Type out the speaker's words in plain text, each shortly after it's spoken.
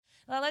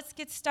Well, let's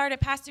get started.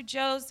 Pastor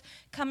Joe's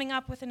coming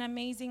up with an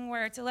amazing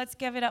word, so let's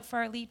give it up for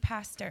our lead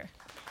pastor.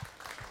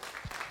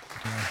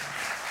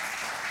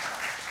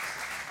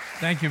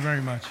 Thank you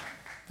very much.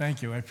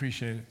 Thank you. I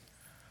appreciate it.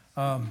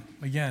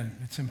 Again,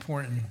 it's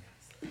important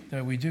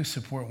that we do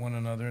support one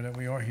another, that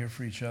we are here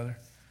for each other.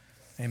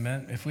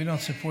 Amen. If we don't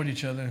support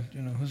each other,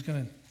 who's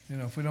going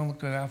to, if we don't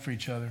look out for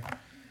each other,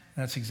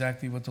 that's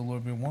exactly what the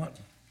Lord would want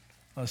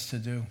us to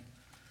do.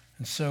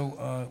 And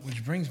so,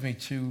 which brings me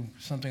to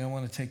something I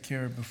want to take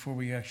care of before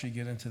we actually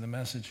get into the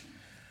message.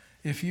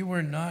 If you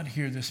were not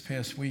here this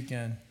past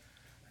weekend,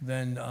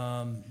 then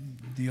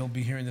you'll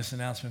be hearing this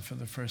announcement for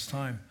the first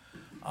time.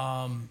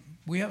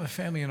 We have a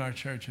family in our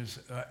church. It's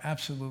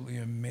absolutely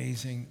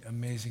amazing,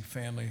 amazing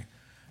family.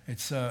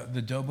 It's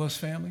the Dobos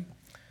family,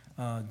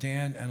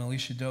 Dan and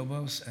Alicia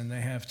Dobos, and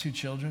they have 2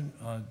 children,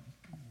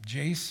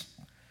 Jace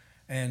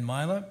and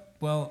Mila.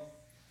 Well,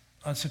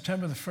 on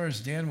September the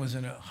 1st, Dan was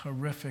in a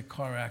horrific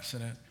car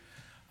accident.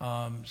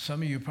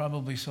 Some of you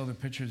probably saw the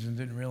pictures and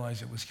didn't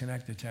realize it was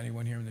connected to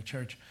anyone here in the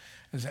church.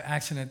 It was an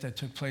accident that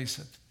took place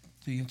at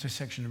the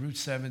intersection of Route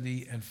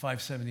 70 and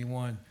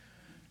 571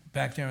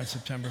 back there on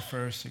September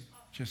 1st.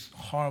 Just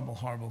horrible,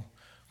 horrible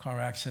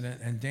car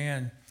accident. And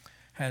Dan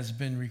has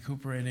been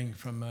recuperating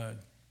from a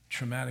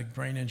traumatic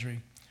brain injury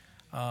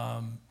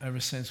ever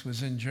since.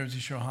 Was in Jersey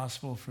Shore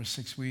Hospital for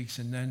 6 weeks,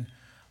 and then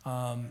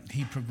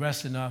he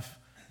progressed enough,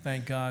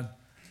 thank God,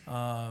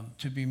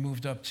 to be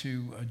moved up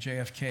to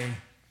JFK.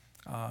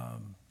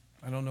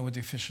 I don't know what the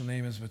official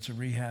name is, but it's a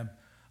rehab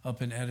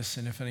up in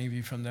Edison. If any of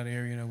you from that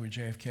area know where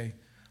JFK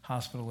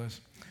Hospital is.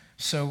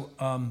 So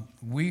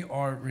we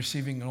are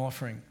receiving an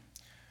offering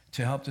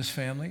to help this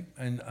family,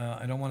 and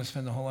I don't want to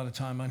spend a whole lot of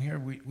time on here.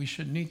 We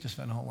shouldn't need to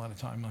spend a whole lot of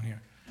time on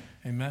here.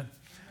 Amen.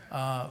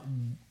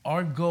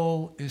 Our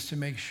goal is to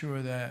make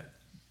sure that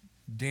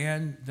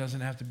Dan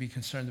doesn't have to be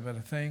concerned about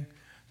a thing,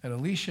 that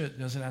Alicia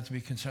doesn't have to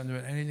be concerned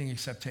about anything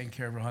except taking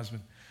care of her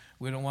husband.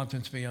 We don't want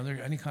them to be under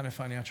any kind of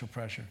financial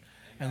pressure.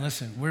 And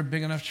listen, we're a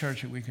big enough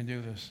church that we can do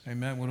this.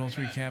 Amen. With all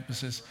 3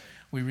 campuses.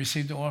 We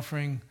received the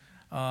offering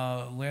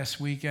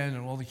last weekend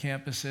at all the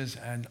campuses,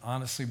 and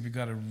honestly, we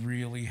got a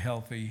really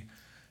healthy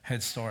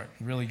head start,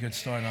 really good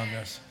start on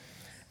this.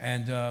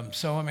 And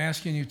so I'm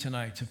asking you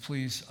tonight to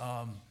please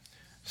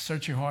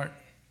search your heart,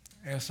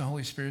 ask the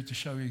Holy Spirit to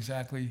show you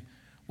exactly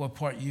what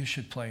part you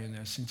should play in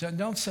this. And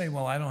don't say,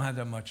 well, I don't have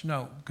that much.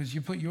 No, because you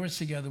put yours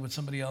together with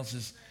somebody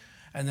else's,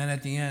 and then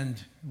at the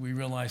end, we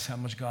realize how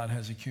much God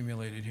has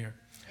accumulated here.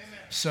 Amen.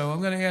 So I'm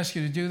going to ask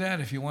you to do that.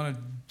 If you want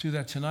to do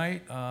that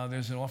tonight,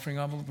 there's an offering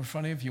envelope in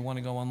front of you. If you want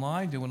to go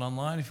online, do it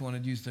online. If you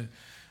want to use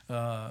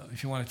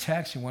if you want to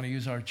text, you want to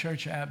use our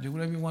church app, do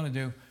whatever you want to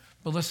do.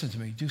 But listen to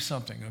me, do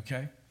something,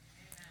 okay?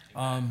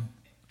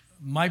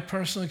 My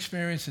personal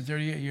experience in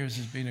 38 years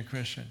as being a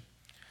Christian,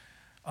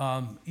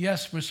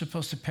 yes, we're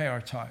supposed to pay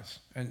our tithes,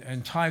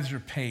 and tithes are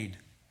paid.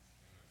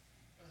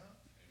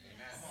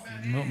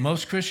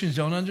 Most Christians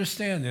don't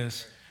understand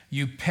this.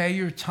 You pay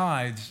your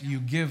tithes, you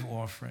give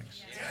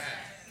offerings.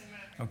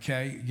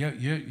 Okay?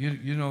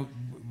 You know,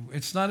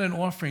 it's not an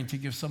offering to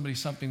give somebody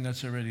something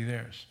that's already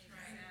theirs.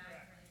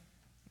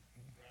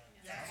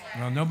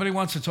 Well, nobody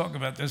wants to talk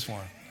about this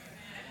one.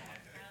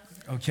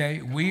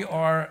 Okay? We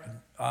are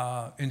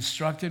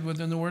instructed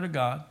within the Word of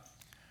God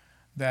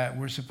that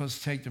we're supposed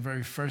to take the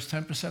very first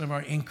 10% of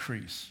our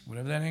increase,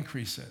 whatever that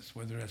increase is,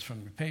 whether it's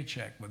from your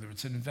paycheck, whether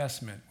it's an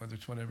investment, whether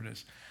it's whatever it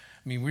is.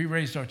 I mean, we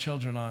raised our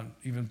children on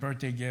even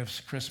birthday gifts,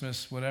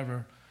 Christmas,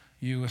 whatever.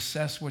 You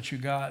assess what you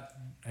got,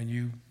 and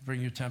you bring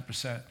your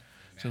 10%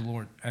 to the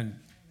Lord. And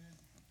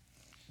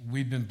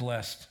we've been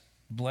blessed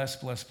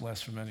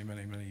for many,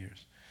 many, many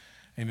years.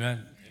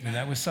 Amen. And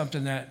that was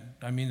something that,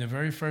 I mean, the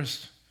very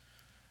first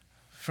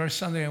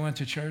Sunday I went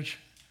to church,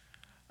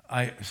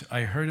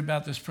 I heard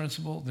about this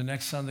principle. The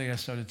next Sunday I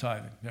started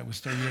tithing. That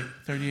was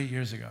 38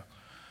 years ago.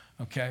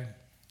 Okay?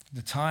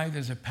 The tithe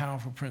is a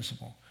powerful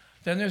principle.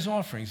 Then there's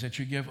offerings that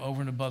you give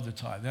over and above the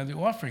tithe. Now the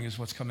offering is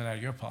what's coming out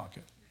of your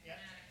pocket. Yeah.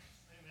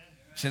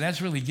 So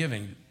that's really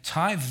giving.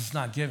 Tithes is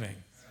not giving.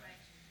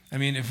 I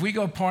mean, if we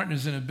go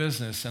partners in a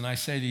business and I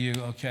say to you,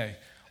 okay,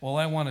 all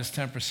I want is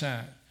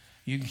 10%.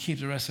 You can keep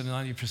the rest of the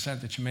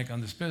 90% that you make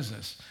on this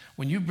business.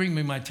 When you bring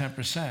me my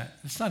 10%,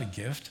 it's not a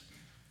gift.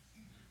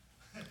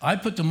 I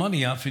put the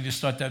money out for you to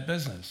start that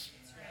business.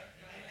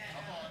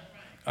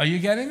 Are you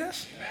getting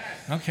this?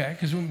 Okay,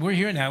 because we're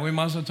here now. We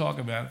might as well talk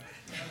about it.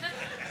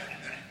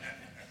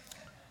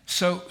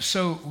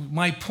 So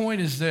my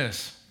point is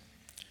this.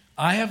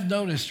 I have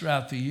noticed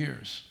throughout the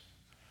years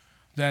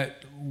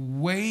that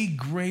way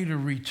greater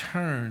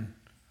return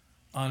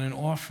on an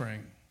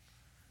offering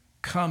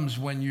comes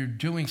when you're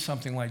doing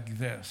something like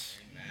this.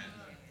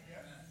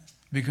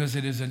 Because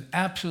it is an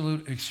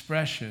absolute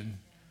expression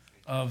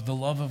of the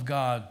love of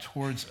God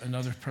towards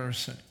another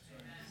person.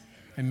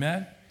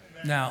 Amen?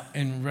 Now,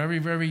 in very,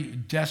 very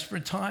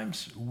desperate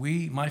times,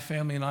 my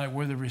family and I,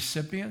 were the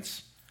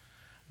recipients,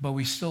 but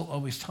we still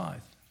always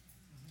tithe.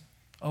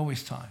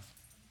 Always tithe.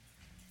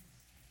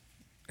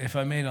 If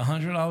I made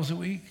 $100 a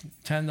week,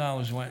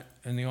 $10 went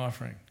in the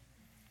offering.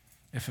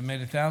 If it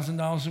made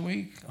 $1,000 a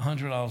week,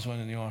 $100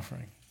 went in the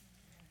offering.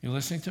 You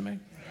listening to me?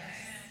 Yes.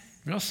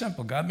 Real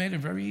simple. God made it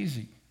very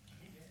easy.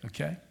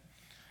 Okay?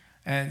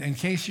 And in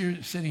case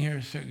you're sitting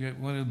here,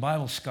 one of the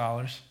Bible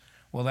scholars,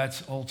 well,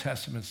 that's Old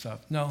Testament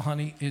stuff. No,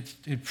 honey,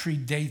 it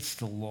predates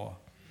the law.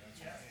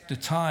 The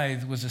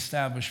tithe was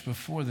established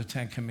before the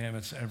Ten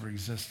Commandments ever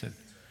existed.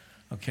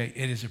 Okay?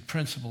 It is a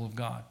principle of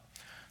God.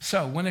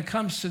 So when it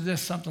comes to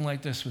this, something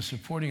like this, with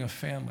supporting a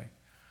family,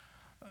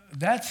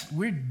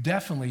 we're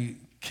definitely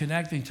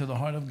connecting to the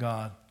heart of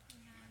God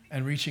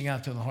and reaching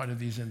out to the heart of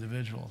these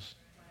individuals.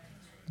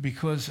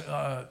 Because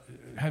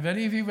have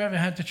any of you ever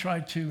had to try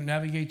to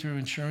navigate through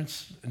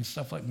insurance and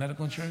stuff like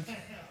medical insurance?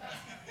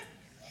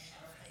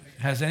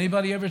 Has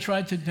anybody ever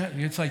tried to?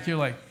 It's like you're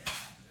like,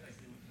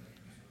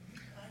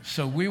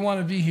 so we want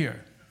to be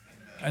here.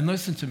 And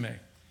listen to me.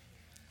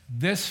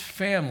 This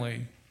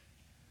family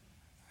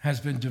has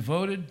been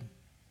devoted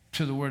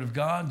to the Word of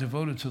God,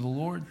 devoted to the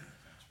Lord.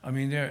 I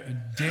mean,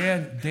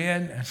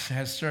 Dan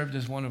has served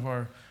as one of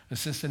our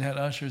assistant head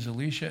ushers.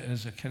 Alicia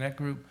is a Connect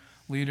Group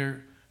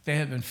leader. They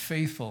have been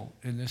faithful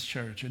in this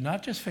church, and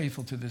not just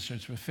faithful to this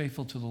church, but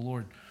faithful to the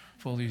Lord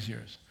for all these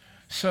years.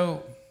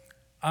 So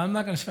I'm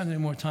not going to spend any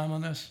more time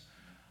on this.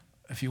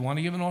 If you want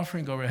to give an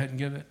offering, go right ahead and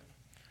give it.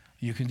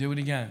 You can do it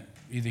again,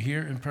 either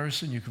here in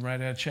person. You can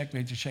write out a check,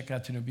 major check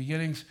out to New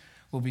Beginnings.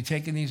 We'll be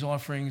taking these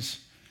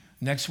offerings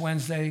next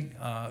Wednesday,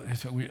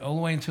 all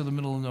the way until the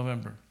middle of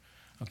November,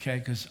 okay?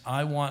 Because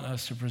I want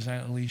us to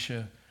present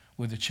Alicia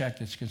with a check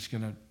that's just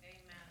going to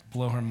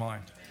blow her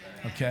mind,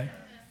 okay?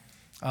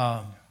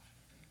 Amen?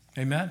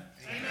 Amen.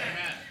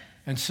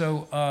 And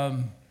so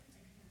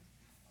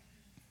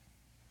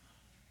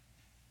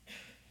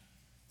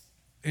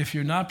if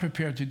you're not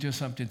prepared to do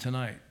something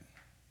tonight,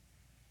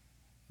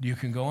 you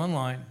can go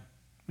online.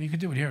 You can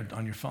do it here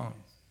on your phone.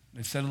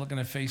 Instead of looking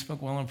at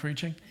Facebook while I'm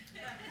preaching.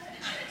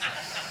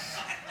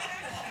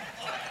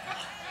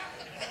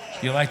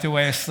 You like the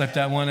way I slipped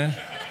that one in?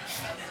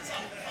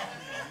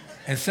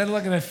 Instead of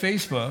looking at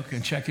Facebook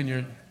and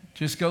checking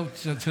just go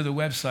to the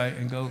website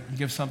and go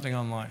give something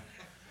online.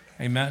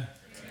 Amen?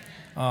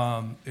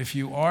 If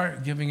you are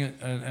giving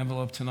an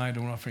envelope tonight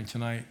or an offering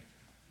tonight,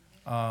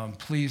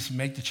 please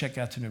make the check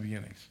out to New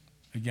Beginnings.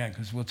 Again,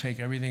 because we'll take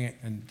everything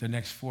in the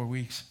next 4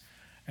 weeks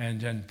and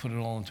then put it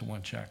all into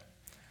one check.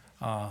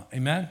 Amen?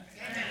 Amen?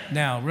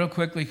 Now, real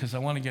quickly, because I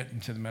want to get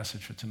into the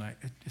message for tonight.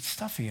 It's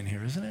stuffy in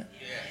here, isn't it?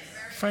 Yes.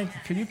 Frank,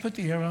 can you put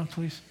the air on,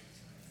 please?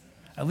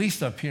 At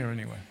least up here,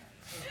 anyway.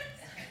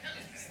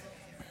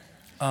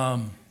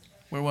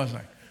 Where was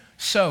I?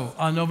 So,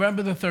 on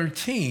November the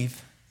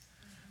 13th,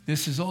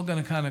 this is all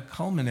going to kind of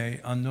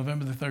culminate on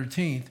November the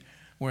 13th.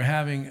 We're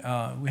having,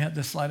 we have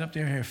this slide up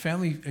there here,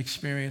 family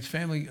experience,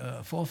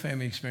 fall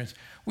family experience.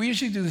 We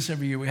usually do this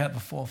every year. We have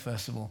a fall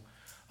festival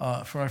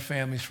for our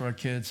families, for our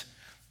kids.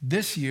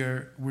 This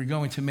year, we're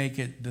going to make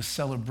it the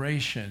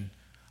celebration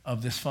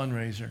of this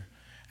fundraiser.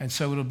 And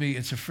so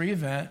it's a free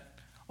event,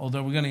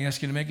 although we're going to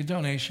ask you to make a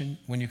donation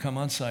when you come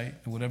on site.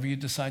 Whatever you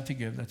decide to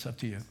give, that's up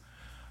to you.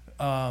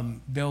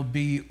 There'll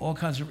be all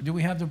kinds of, do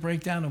we have the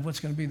breakdown of what's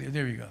going to be there?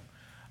 There you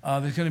go.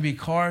 There's going to be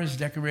cars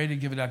decorated,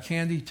 giving out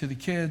candy to the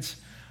kids,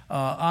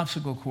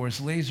 obstacle course,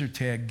 laser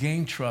tag,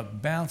 game truck,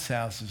 bounce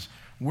houses.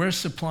 We're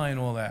supplying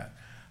all that.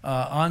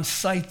 On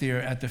site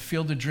there at the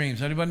Field of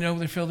Dreams. Anybody know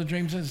where the Field of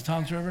Dreams is?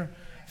 Tom's River?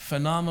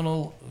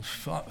 Phenomenal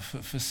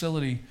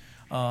facility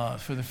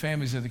for the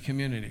families of the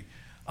community.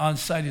 On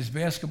site is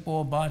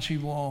basketball, bocce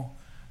ball,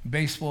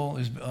 baseball,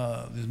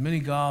 there's mini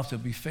golf,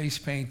 there'll be face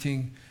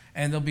painting,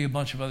 and there'll be a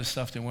bunch of other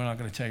stuff that we're not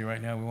going to tell you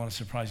right now. We want to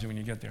surprise you when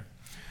you get there.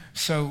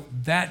 So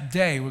that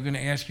day, we're going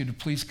to ask you to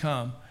please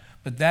come,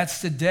 but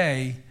that's the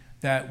day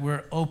that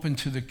we're open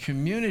to the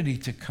community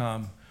to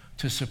come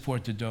to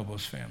support the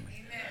Dobos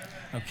family.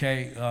 Amen.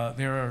 Okay,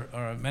 there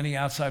are many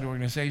outside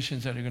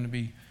organizations that are going to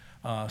be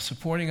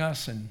supporting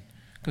us, and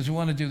because we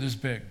want to do this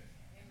big.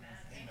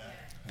 Amen.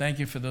 Thank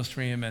you for those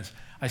 3 amens.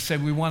 I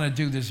said we want to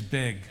do this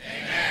big.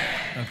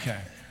 Amen. Okay.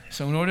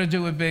 So in order to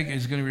do it big,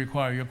 it's going to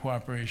require your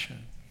cooperation.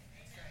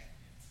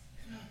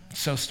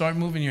 So start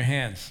moving your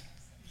hands.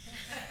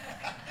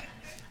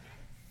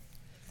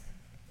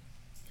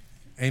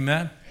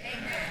 Amen?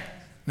 Amen?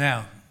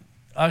 Now,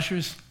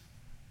 ushers,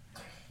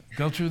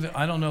 go through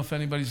I don't know if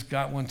anybody's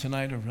got one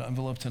tonight or an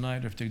envelope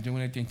tonight, or if they're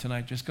doing anything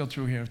tonight. Just go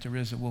through here. If there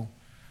is, we'll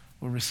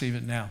receive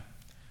it now.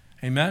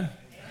 Amen?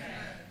 Amen?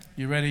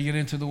 You ready to get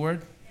into the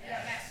Word?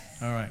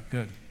 Yes. All right,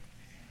 good.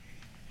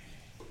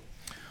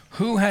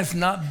 Who has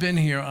not been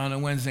here on a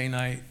Wednesday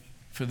night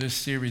for this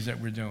series that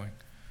we're doing?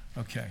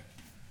 Okay.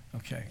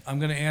 I'm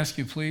going to ask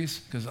you, please,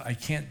 because I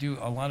can't do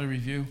a lot of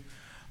review.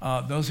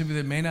 Those of you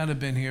that may not have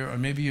been here, or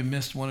maybe you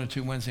missed 1 or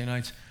 2 Wednesday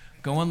nights,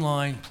 go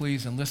online,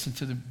 please, and listen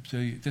to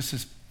this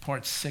is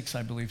part 6,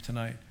 I believe,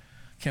 tonight.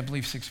 Can't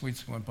believe 6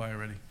 weeks went by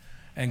already.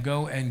 And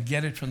go and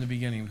get it from the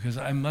beginning, because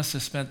I must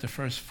have spent the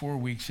first 4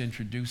 weeks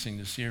introducing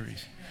the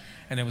series.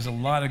 And there was a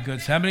lot of good,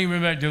 how many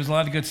remember, there was a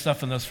lot of good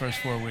stuff in those first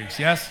 4 weeks,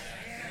 yes?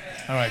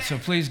 All right, so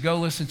please go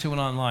listen to it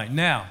online.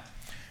 Now,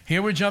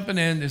 here we're jumping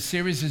in. This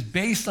series is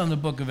based on the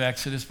book of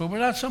Exodus, but we're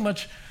not so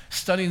much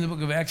studying the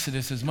book of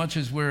Exodus as much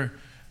as we're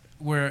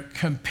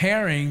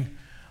comparing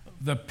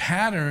the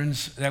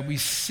patterns that we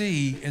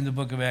see in the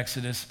book of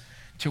Exodus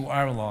to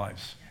our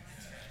lives.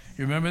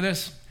 You remember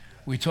this?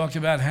 We talked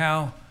about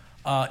how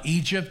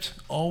Egypt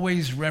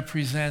always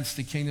represents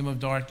the kingdom of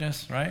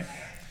darkness, right?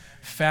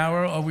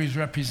 Pharaoh always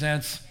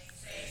represents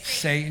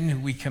Satan, who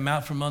we come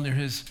out from under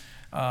his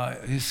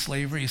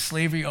slavery. His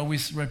slavery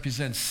always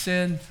represents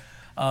sin.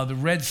 The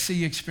Red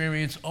Sea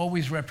experience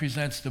always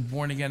represents the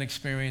born-again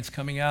experience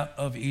coming out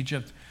of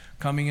Egypt,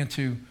 coming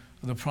into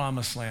the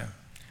promised land.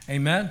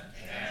 Amen?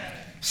 Amen.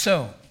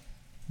 So,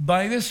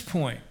 by this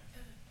point,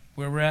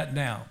 where we're at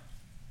now,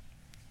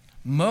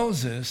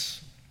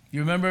 Moses,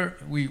 you remember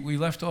we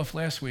left off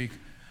last week,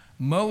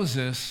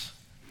 Moses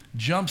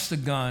jumps the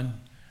gun,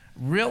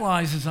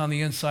 realizes on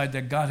the inside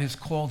that God has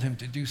called him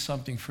to do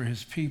something for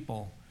his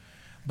people,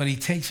 but he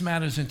takes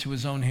matters into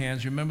his own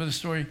hands. Remember the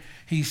story?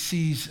 He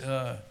sees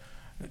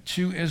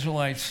two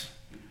Israelites,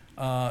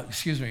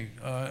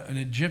 an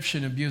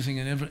Egyptian abusing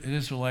an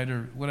Israelite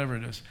or whatever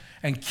it is,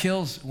 and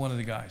kills one of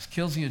the guys,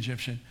 kills the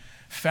Egyptian.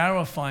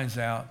 Pharaoh finds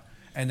out,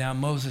 and now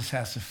Moses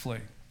has to flee.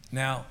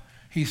 Now,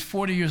 he's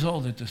 40 years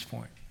old at this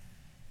point.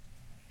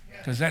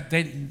 Because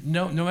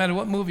no matter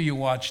what movie you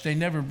watch, they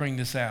never bring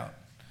this out.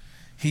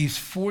 He's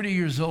 40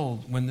 years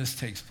old when this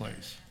takes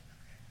place.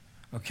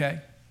 Okay?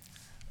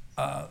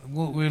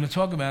 We're going to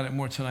talk about it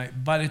more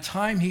tonight. By the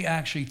time he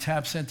actually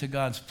taps into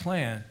God's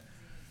plan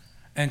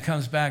and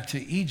comes back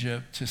to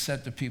Egypt to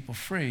set the people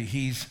free,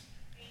 he's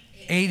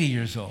 80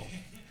 years old.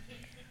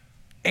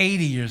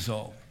 80 years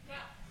old.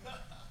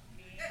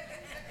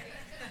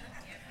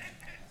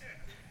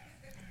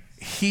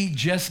 He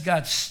just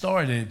got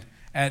started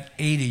at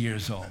 80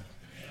 years old.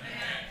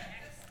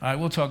 All right,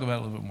 we'll talk about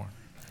it a little bit more.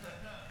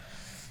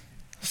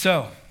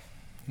 So,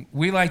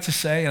 we like to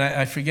say, and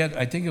I forget,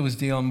 I think it was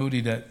D.L.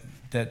 Moody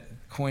that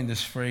coined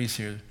this phrase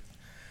here.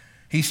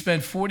 He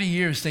spent 40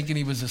 years thinking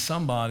he was a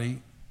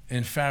somebody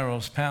in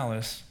Pharaoh's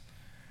palace,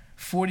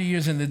 40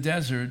 years in the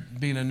desert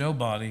being a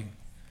nobody,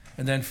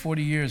 and then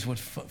 40 years with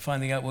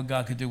finding out what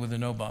God could do with a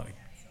nobody.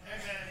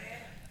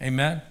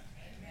 Amen? Amen?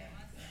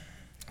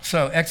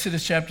 So,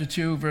 Exodus chapter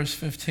 2, verse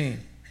 15.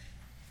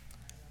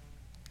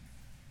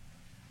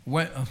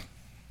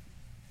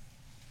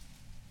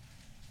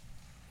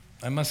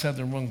 I must have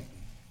the wrong.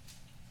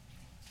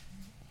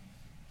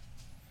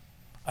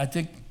 I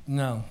think,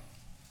 no.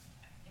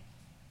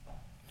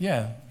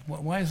 Yeah,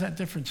 why is that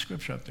different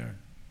scripture up there?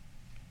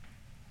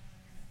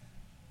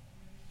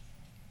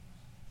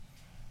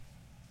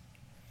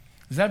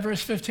 Is that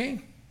verse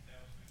 15?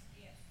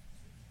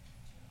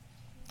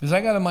 Because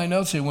I got in my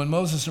notes here, when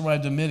Moses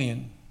arrived in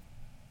Midian.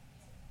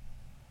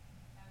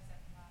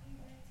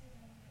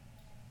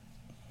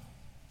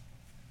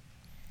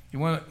 You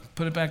want to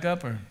put it back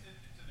up, or?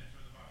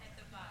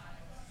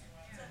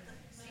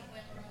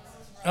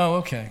 Oh,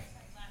 okay.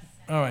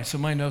 All right, so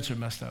my notes are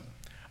messed up.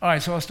 All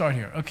right, so I'll start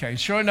here. Okay,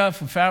 sure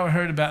enough, when Pharaoh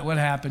heard about what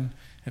happened,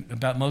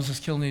 about Moses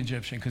killing the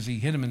Egyptian, because he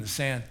hit him in the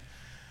sand,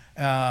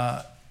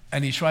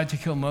 and he tried to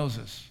kill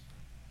Moses.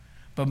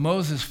 But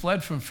Moses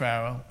fled from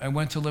Pharaoh and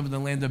went to live in the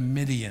land of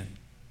Midian.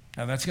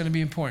 Now, that's going to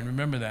be important.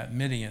 Remember that,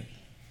 Midian.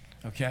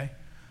 Okay?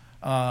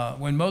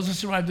 When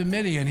Moses arrived in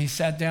Midian, he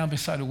sat down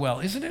beside a well.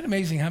 Isn't it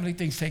amazing how many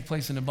things take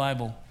place in the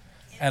Bible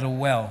at a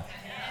well?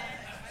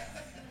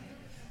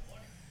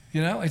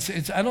 You know,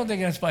 I don't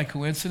think that's by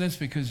coincidence,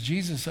 because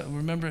Jesus,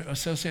 remember,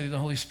 associated the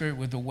Holy Spirit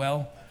with the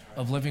well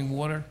of living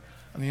water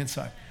on the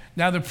inside.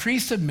 Now, the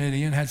priest of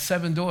Midian had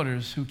 7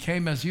 daughters who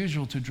came as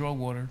usual to draw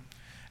water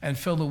and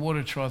fill the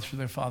water troughs for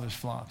their father's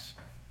flocks.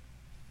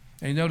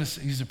 And you notice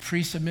he's a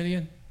priest of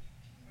Midian?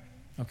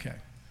 Okay.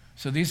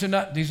 So these are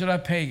not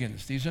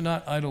pagans. These are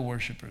not idol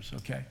worshipers,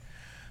 okay?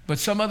 But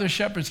some other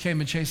shepherds came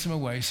and chased them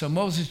away. So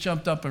Moses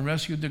jumped up and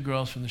rescued the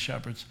girls from the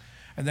shepherds,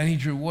 and then he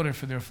drew water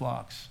for their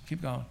flocks.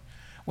 Keep going.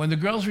 When the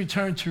girls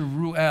returned to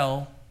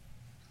Ruel,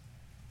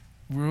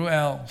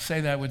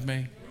 say that with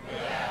me. Ruel.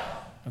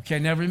 Okay,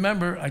 now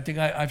remember, I think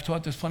I've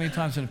taught this plenty of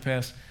times in the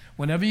past.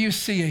 Whenever you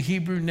see a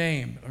Hebrew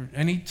name or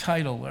any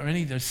title or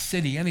any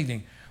city,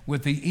 anything,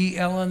 with the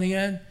E-L on the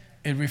end,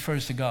 it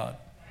refers to God.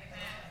 Amen.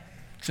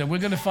 So we're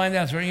going to find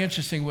out, it's very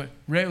interesting what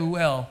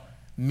Reuel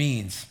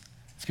means.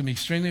 It's going to be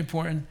extremely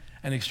important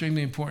and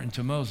extremely important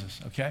to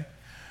Moses, okay?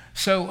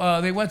 So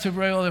they went to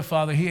Reuel, their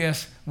father. He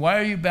asked, "Why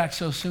are you back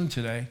so soon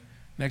today?"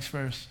 Next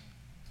verse.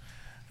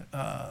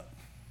 How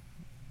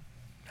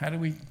do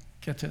we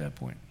get to that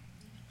point?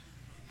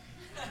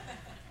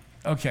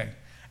 Okay.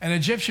 An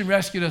Egyptian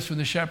rescued us from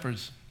the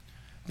shepherds,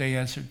 they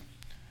answered.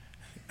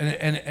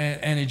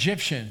 An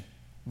Egyptian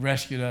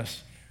rescued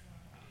us.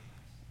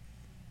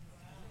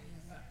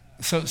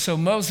 So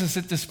Moses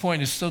at this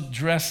point is still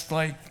dressed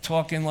like,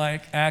 talking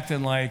like,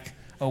 acting like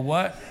a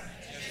what?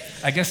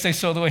 I guess they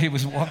saw the way he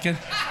was walking.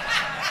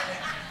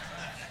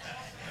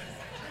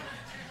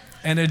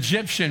 An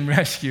Egyptian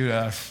rescued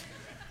us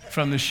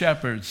from the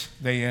shepherds,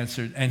 they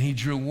answered, and he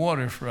drew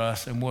water for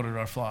us and watered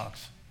our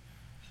flocks.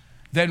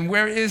 Then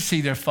where is he,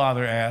 their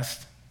father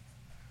asked.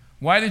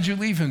 Why did you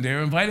leave him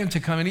there? Invite him to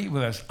come and eat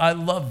with us. I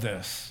love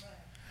this.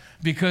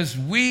 Because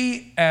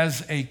we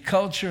as a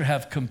culture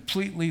have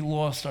completely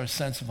lost our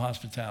sense of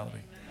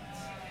hospitality.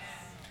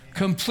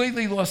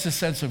 Completely lost a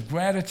sense of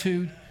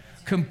gratitude.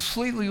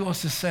 Completely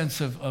lost a sense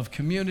of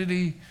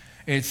community.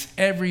 It's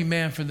every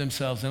man for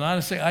themselves. And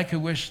honestly, I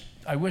wish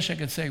I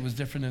could say it was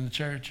different in the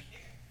church.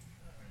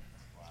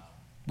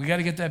 We got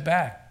to get that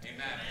back.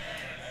 Amen.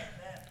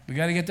 We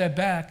got to get that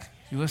back.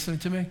 You listening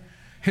to me?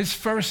 His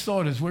first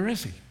thought is, where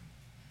is he?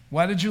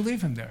 Why did you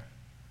leave him there?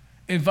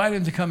 Invite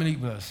him to come and eat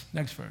with us.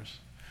 Next verse.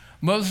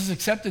 Moses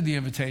accepted the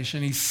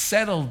invitation. He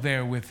settled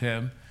there with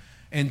him.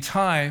 In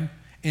time,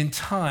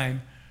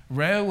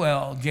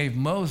 Reuel gave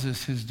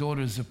Moses his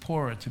daughter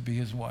Zipporah to be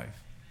his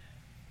wife.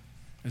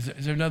 Is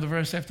there another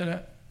verse after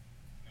that?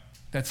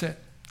 That's it?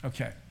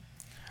 Okay.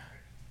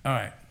 All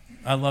right.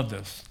 I love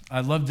this.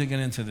 I love digging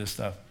into this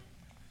stuff.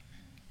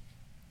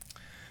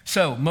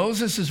 So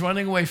Moses is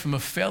running away from a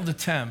failed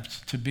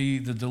attempt to be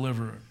the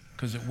deliverer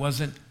because it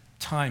wasn't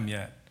time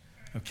yet.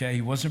 Okay?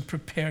 He wasn't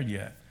prepared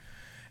yet.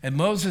 And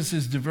Moses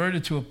is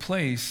diverted to a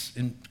place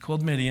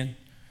called Midian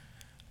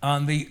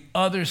on the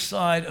other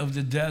side of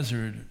the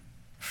desert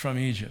from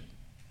Egypt.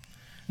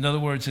 In other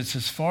words, it's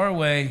as far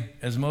away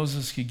as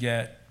Moses could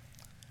get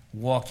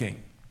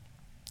walking.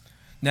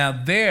 Now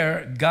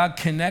there, God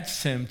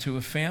connects him to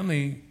a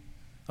family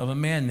of a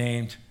man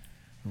named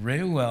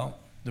Reuel,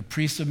 the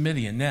priest of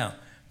Midian. Now,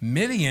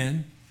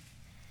 Midian,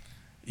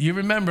 you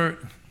remember,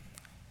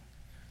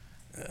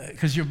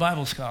 because you're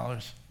Bible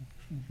scholars,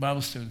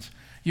 Bible students,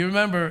 you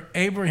remember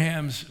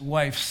Abraham's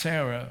wife,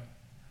 Sarah,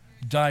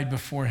 died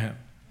before him.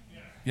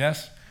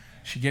 Yes?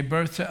 She gave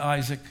birth to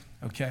Isaac,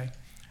 okay?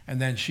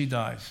 And then she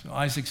dies.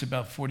 Isaac's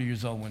about 40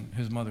 years old when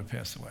his mother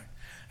passed away.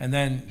 And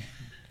then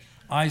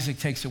Isaac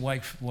takes a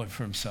wife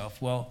for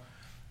himself. Well,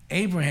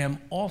 Abraham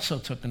also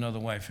took another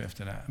wife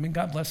after that. I mean,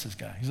 God bless this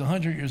guy. He's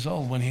 100 years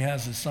old when he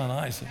has his son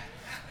Isaac.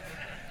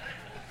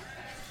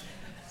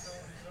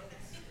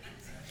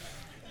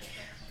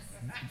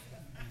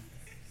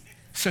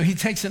 So he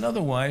takes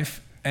another wife,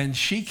 and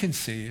she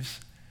conceives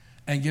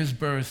and gives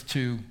birth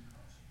to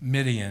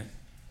Midian.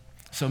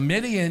 So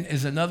Midian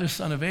is another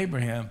son of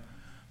Abraham,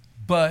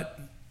 but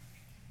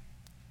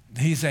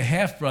he's a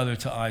half-brother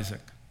to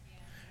Isaac,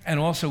 and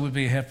also would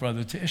be a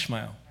half-brother to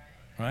Ishmael,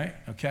 right?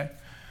 Okay?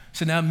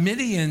 So now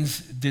Midian's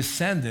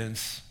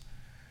descendants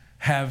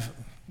have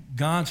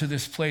gone to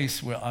this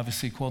place where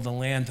obviously called the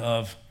land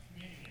of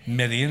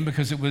Midian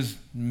because it was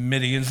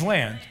Midian's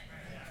land,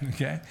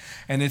 okay?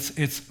 And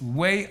it's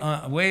way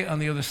on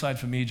the other side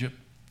from Egypt.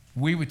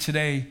 We would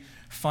today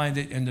find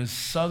it in the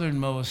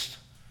southernmost,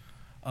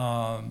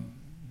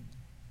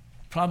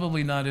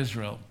 probably not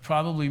Israel,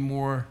 probably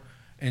more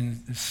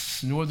in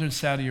northern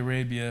Saudi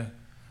Arabia,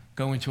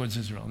 going towards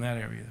Israel, in that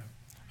area,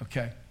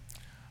 okay?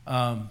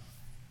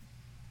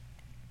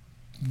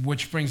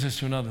 Which brings us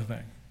to another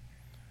thing,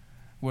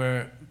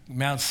 where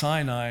Mount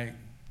Sinai,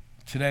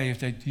 today,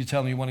 if you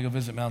tell them you want to go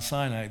visit Mount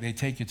Sinai, they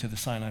take you to the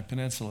Sinai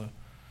Peninsula,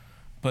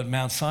 but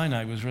Mount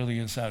Sinai was really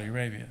in Saudi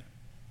Arabia.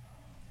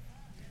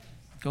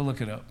 Go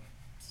look it up.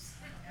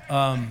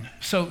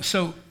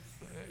 So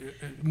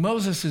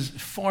Moses is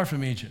far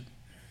from Egypt.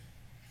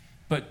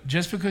 But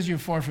just because you're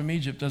far from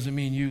Egypt doesn't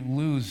mean you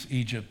lose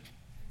Egypt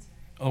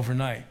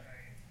overnight.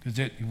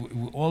 Because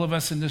all of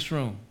us in this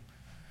room,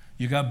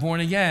 you got born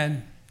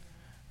again,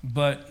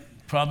 but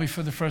probably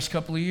for the first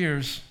couple of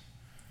years,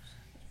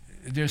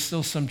 there's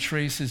still some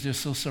traces, there's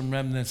still some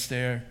remnants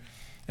there.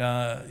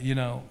 You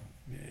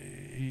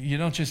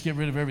don't just get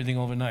rid of everything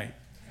overnight.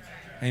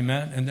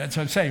 Amen? And that's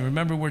what I'm saying.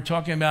 Remember, we're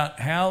talking about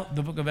how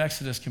the book of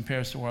Exodus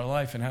compares to our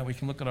life and how we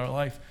can look at our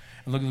life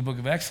and look at the book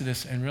of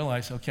Exodus and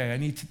realize, okay, I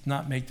need to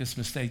not make this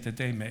mistake that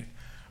they made.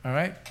 All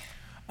right?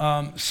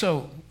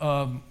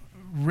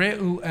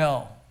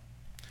 Reuel,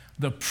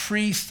 the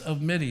priest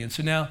of Midian.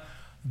 So now,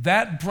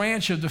 that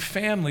branch of the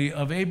family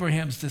of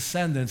Abraham's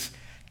descendants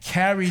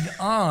carried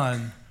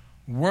on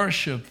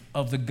worship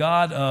of the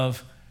God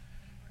of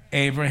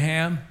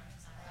Abraham,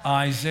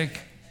 Isaac,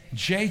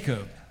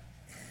 Jacob,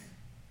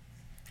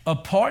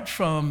 apart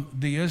from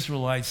the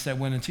Israelites that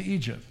went into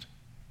Egypt.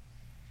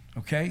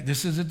 Okay?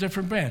 This is a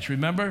different branch.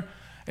 Remember,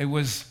 it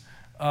was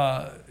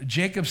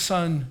Jacob's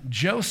son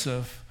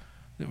Joseph.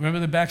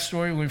 Remember the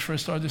backstory when we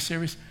first started this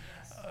series?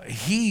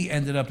 He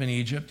ended up in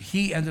Egypt.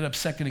 He ended up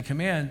second in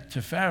command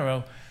to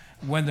Pharaoh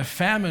when the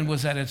famine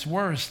was at its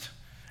worst,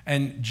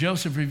 and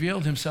Joseph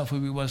revealed himself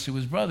who he was to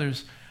his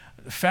brothers.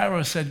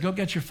 Pharaoh said, go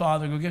get your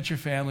father, go get your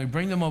family,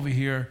 bring them over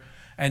here,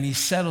 and he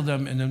settled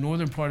them in the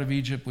northern part of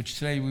Egypt, which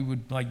today we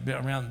would like be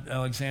around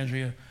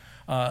Alexandria.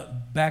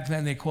 Back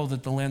then they called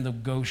it the land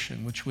of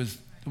Goshen, which was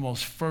the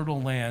most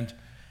fertile land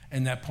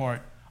in that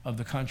part of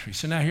the country.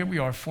 So now here we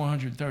are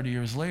 430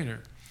 years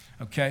later,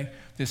 okay?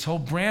 This whole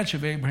branch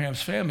of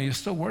Abraham's family is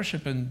still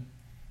worshiping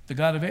the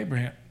God of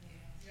Abraham.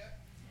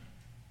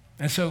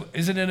 And so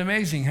isn't it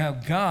amazing how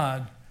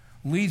God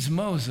leads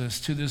Moses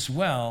to this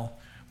well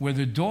where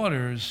the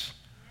daughters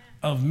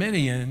of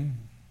Midian,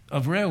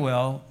 of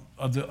Reuel,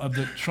 of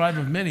the tribe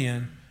of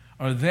Midian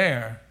are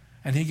there,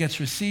 and he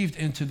gets received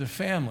into the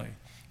family.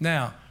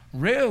 Now,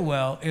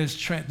 Reuel is,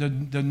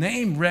 the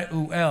name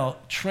Reuel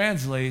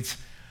translates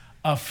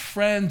a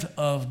friend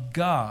of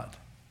God,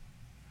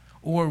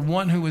 or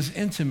one who is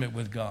intimate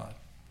with God.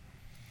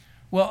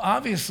 Well,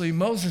 obviously,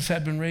 Moses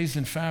had been raised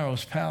in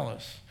Pharaoh's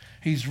palace.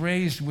 He's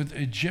raised with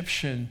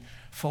Egyptian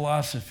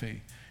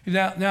philosophy.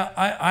 Now,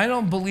 I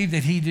don't believe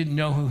that he didn't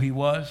know who he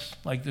was.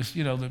 Like this,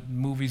 the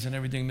movies and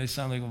everything, they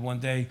sound like one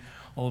day,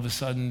 all of a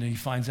sudden, he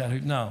finds out who.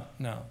 No.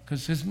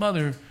 Because his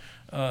mother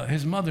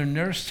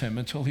nursed him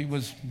until he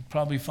was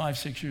probably 5,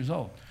 6 years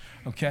old,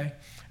 okay?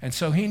 And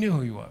so he knew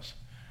who he was.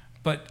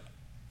 But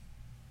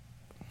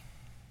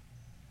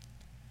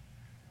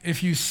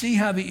if you see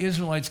how the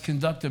Israelites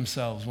conduct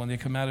themselves when they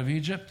come out of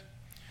Egypt,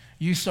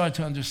 you start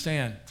to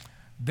understand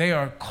they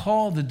are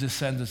called the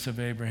descendants of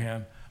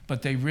Abraham,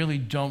 but they really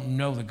don't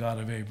know the God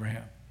of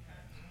Abraham.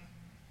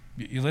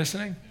 You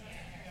listening?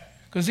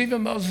 Because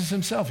even Moses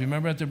himself, you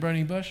remember at the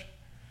burning bush?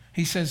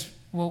 He says,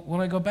 well,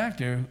 when I go back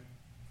there,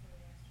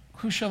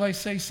 who shall I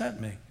say sent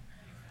me?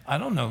 I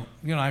don't know.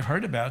 I've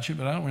heard about you,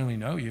 but I don't really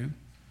know you.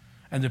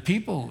 And the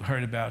people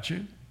heard about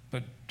you,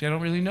 but they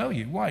don't really know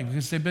you. Why?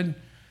 Because they've been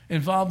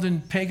involved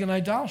in pagan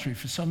idolatry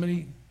for so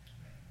many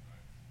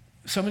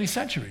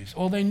centuries.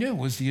 All they knew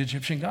was the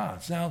Egyptian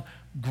gods. Now,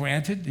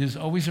 granted, there's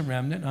always a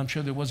remnant. I'm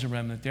sure there was a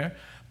remnant there.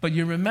 But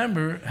you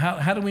remember,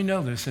 how do we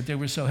know this, that they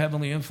were so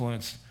heavily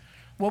influenced?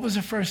 What was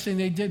the first thing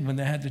they did when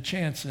they had the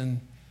chance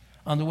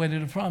on the way to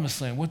the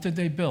promised land? What did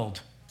they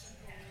build?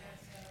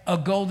 A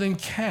golden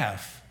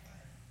calf.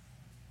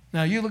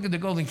 Now, you look at the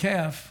golden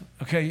calf,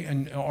 okay,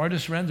 and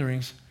artist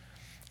renderings,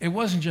 it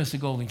wasn't just a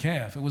golden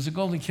calf. It was a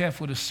golden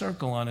calf with a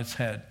circle on its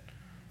head,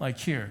 like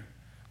here,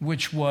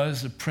 which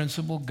was the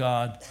principal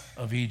god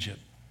of Egypt.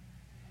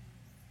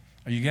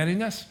 Are you getting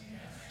this?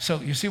 So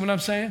you see what I'm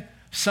saying?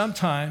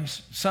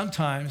 Sometimes,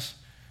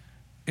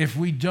 if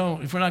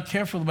we're not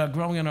careful about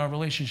growing in our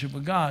relationship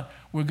with God,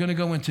 we're going to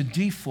go into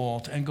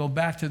default and go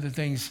back to the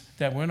things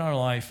that were in our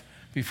life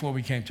before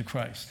we came to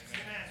Christ.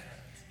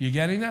 You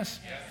getting this?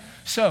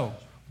 So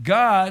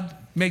God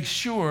makes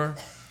sure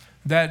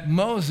that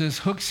Moses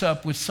hooks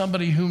up with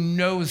somebody who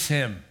knows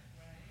him.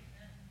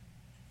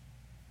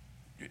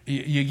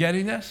 You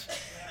getting this?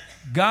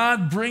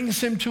 God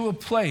brings him to a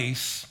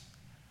place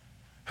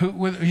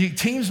he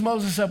teams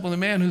Moses up with a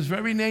man whose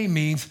very name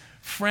means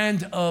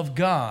friend of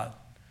God.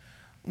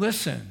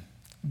 Listen,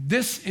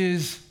 this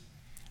is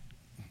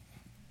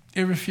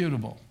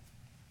irrefutable.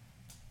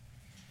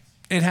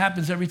 It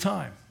happens every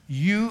time.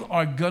 You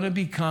are going to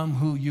become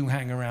who you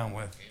hang around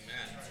with.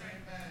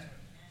 Amen.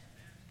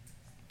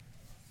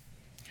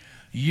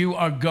 You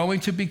are going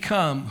to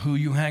become who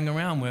you hang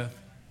around with,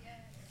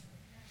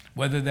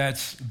 whether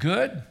that's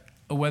good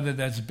or whether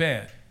that's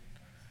bad.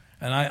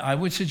 And I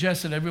would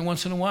suggest that every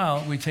once in a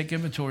while we take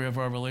inventory of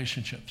our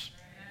relationships.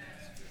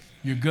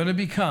 You're going to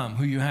become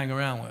who you hang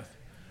around with,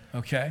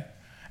 okay?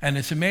 And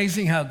it's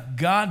amazing how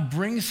God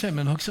brings him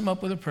and hooks him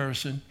up with a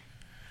person.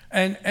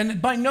 And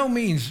by no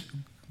means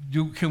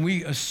can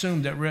we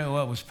assume that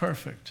Reuel was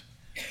perfect.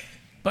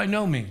 By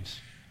no means.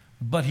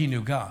 But he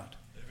knew God.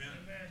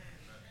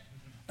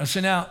 And so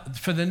now,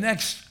 for the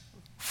next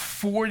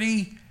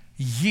 40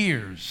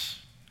 years,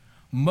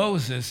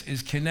 Moses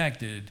is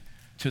connected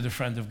to the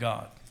friend of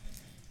God.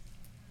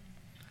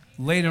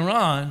 Later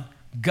on,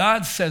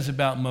 God says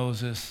about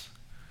Moses,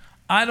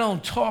 I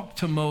don't talk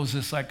to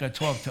Moses like I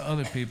talk to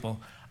other people.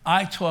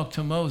 I talk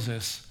to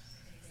Moses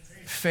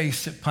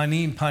face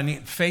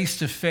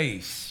to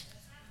face.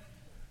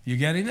 You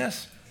getting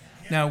this?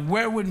 Now,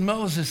 where would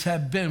Moses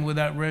have been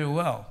without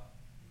Reuel?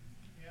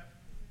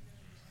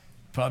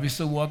 Probably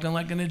still walking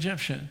like an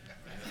Egyptian.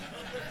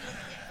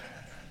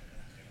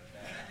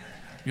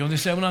 You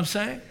understand what I'm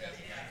saying?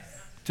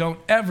 Don't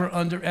ever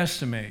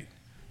underestimate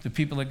the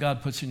people that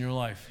God puts in your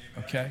life,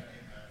 okay?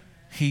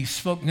 He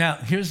spoke. Now,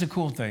 here's the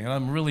cool thing, and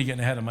I'm really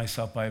getting ahead of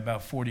myself by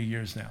about 40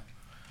 years now.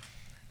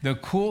 The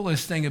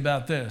coolest thing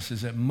about this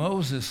is that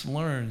Moses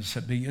learns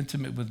to be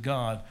intimate with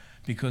God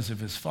because of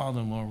his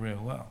father-in-law,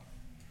 Reuel.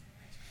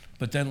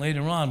 But then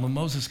later on, when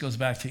Moses goes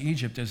back to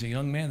Egypt, there's a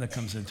young man that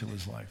comes into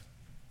his life.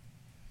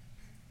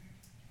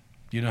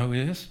 Do you know who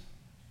he is?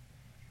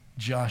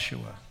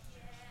 Joshua.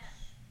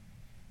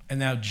 And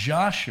now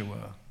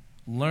Joshua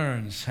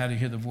learns how to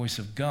hear the voice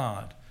of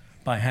God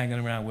by hanging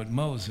around with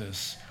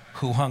Moses,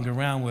 who hung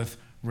around with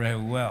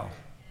Reuel.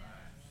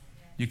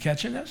 You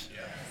catching this?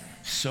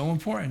 So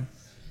important.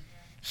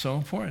 So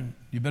important.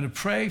 You better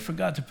pray for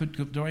God to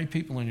put the right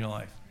people in your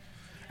life.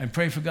 And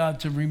pray for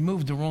God to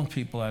remove the wrong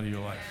people out of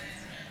your life.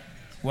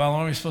 Well,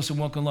 aren't we supposed to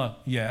walk in love?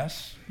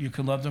 Yes. You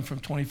can love them from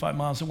 25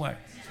 miles away.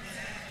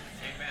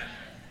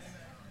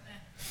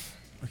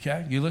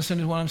 Okay? You listen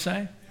to what I'm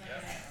saying?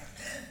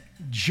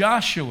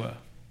 Joshua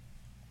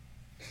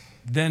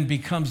then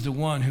becomes the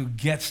one who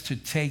gets to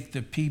take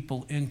the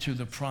people into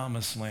the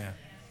promised land.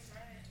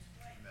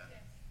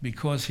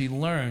 Because he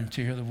learned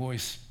to hear the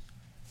voice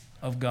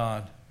of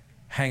God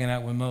hanging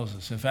out with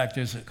Moses. In fact,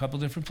 there's a couple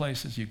different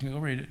places. You can go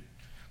read it.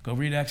 Go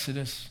read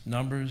Exodus,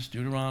 Numbers,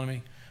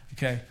 Deuteronomy.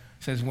 Okay?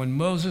 It says when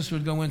Moses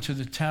would go into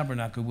the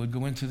tabernacle, would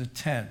go into the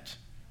tent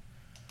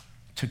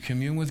to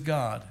commune with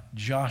God,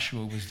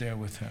 Joshua was there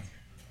with him.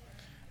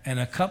 And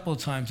a couple of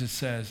times it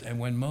says, and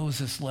when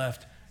Moses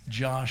left,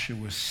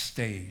 Joshua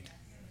stayed.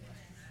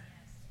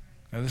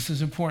 Now this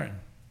is important.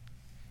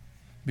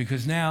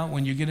 Because now,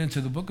 when you get into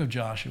the book of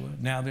Joshua,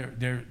 now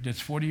it's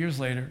 40 years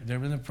later.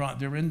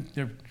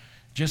 They're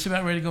just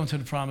about ready to go into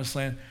the promised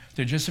land.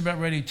 They're just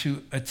about ready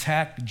to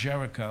attack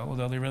Jericho,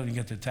 although they really didn't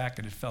get to attack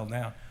it. It fell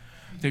down.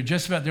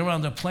 They're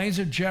on the plains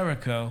of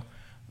Jericho.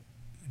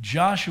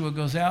 Joshua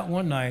goes out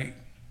one night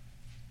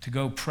to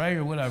go pray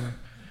or whatever,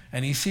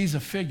 and he sees a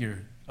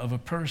figure of a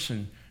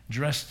person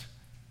dressed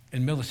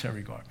in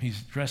military garb.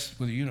 He's dressed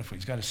with a uniform.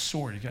 He's got a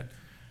sword.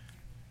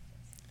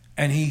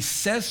 And he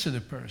says to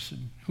the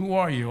person, "Who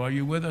are you? Are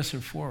you with us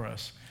or for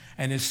us?"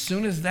 And as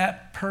soon as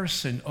that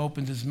person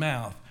opened his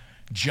mouth,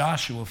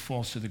 Joshua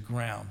falls to the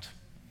ground.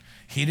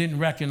 He didn't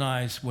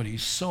recognize what he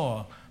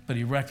saw, but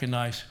he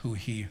recognized who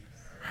he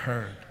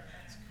heard.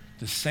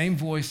 The same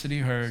voice that he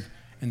heard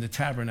in the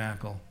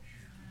tabernacle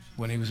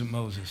when he was with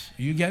Moses.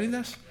 Are you getting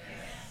this?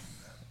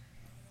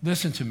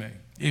 Listen to me.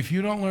 If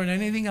you don't learn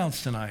anything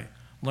else tonight,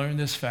 learn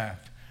this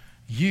fact.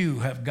 You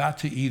have got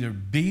to either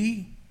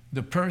be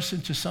the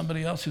person to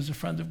somebody else who's a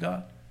friend of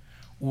God,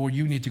 or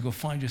you need to go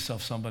find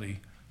yourself somebody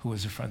who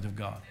is a friend of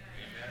God.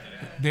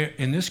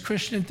 In this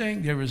Christian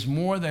thing, there is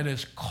more that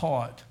is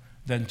caught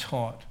than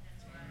taught.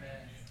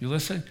 You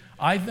listen?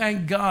 I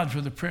thank God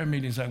for the prayer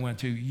meetings I went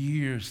to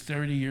years,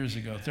 30 years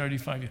ago,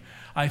 35 years.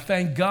 I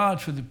thank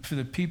God for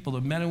the people,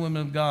 the men and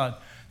women of God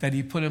that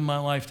he put in my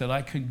life that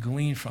I could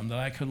glean from, that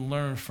I could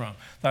learn from,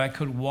 that I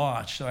could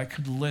watch, that I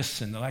could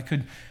listen, that I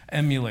could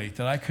emulate,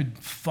 that I could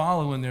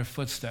follow in their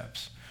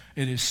footsteps.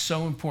 It is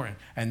so important.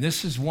 And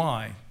this is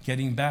why,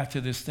 getting back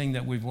to this thing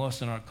that we've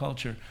lost in our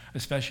culture,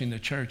 especially in the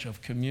church,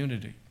 of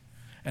community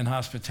and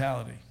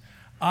hospitality.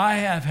 I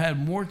have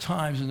had more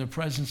times in the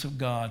presence of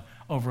God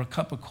over a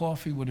cup of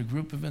coffee with a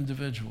group of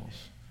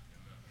individuals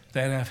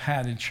than I've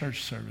had in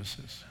church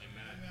services.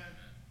 Amen.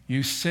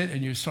 You sit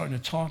and you're starting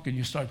to talk, and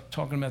you start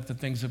talking about the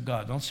things of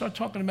God. Don't start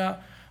talking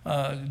about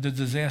the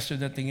disaster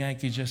that the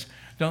Yankees just,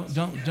 you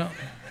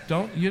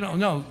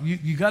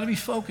got to be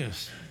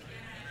focused.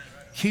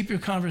 Keep your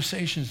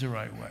conversations the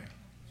right way.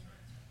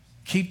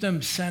 Keep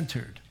them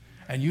centered.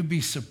 And you'd be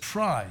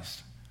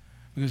surprised.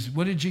 Because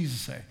what did Jesus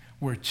say?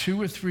 Where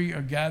 2 or 3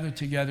 are gathered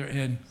together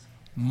in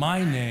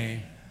my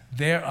name,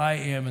 there I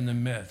am in the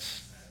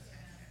midst.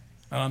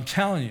 And I'm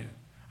telling you,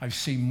 I've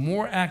seen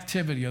more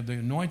activity of the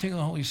anointing of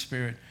the Holy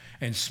Spirit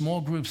in small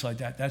groups like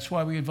that. That's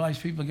why we advise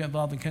people to get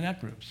involved in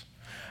connect groups.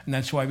 And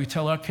that's why we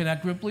tell our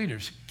connect group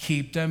leaders,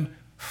 keep them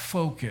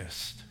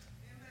focused.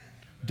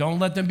 Don't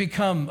let them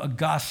become a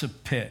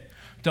gossip pit.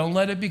 Don't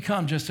let it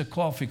become just a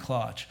coffee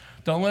clutch.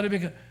 Don't let it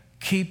become,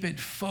 keep it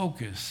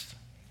focused.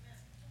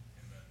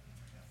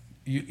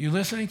 You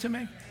listening to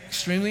me?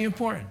 Extremely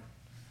important.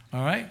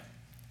 All right?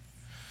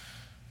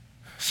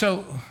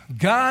 So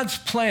God's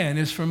plan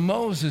is for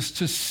Moses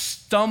to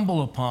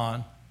stumble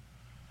upon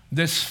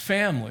this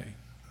family.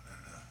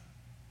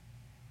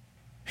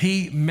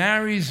 He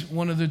marries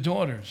one of the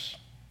daughters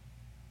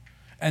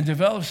and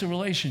develops a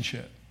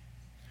relationship.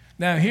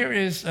 Now here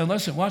is,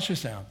 listen, watch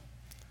this now.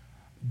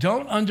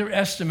 Don't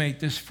underestimate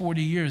this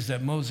 40 years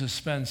that Moses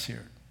spends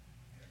here.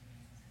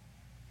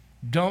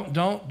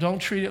 Don't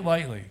treat it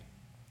lightly,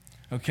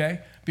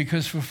 okay?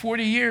 Because for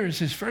 40 years,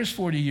 his first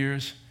 40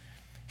 years,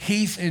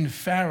 he's in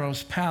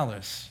Pharaoh's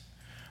palace.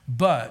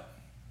 But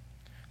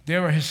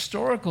there are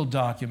historical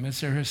documents,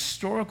 there are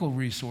historical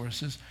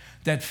resources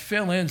that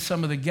fill in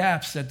some of the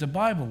gaps that the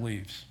Bible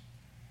leaves.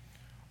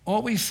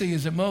 All we see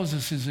is that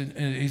Moses he's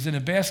in a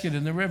basket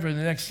in the river, and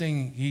the next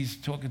thing he's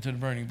talking to the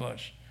burning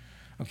bush,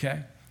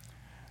 okay?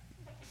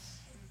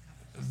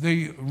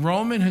 The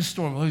Roman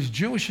historian, well, he's a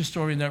Jewish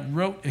historian that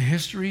wrote a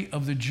history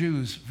of the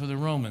Jews for the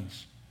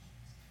Romans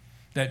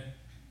that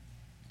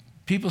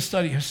people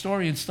study,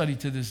 historians study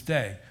to this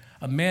day,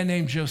 a man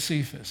named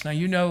Josephus. Now,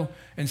 you know,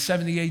 in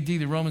 70 AD,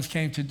 the Romans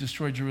came to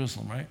destroy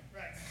Jerusalem, right?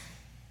 Right.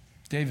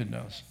 David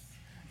knows.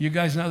 You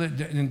guys know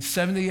that in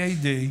 70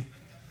 AD,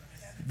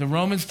 the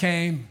Romans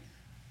came,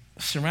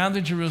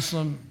 surrounded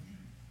Jerusalem,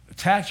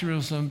 attacked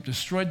Jerusalem,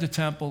 destroyed the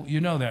temple.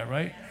 You know that,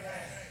 right?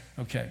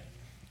 Okay.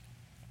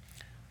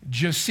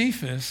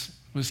 Josephus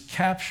was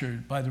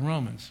captured by the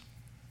Romans,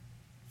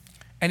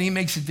 and he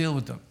makes a deal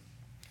with them.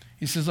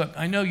 He says, look,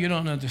 I know you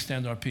don't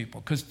understand our people,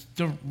 because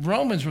the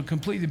Romans were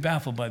completely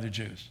baffled by the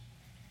Jews.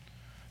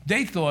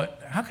 They thought,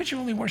 how could you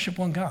only worship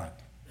one God?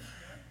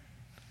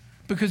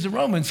 Because the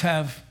Romans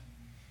have,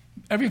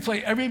 every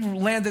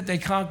land that they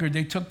conquered,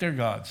 they took their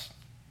gods.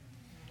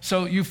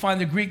 So you find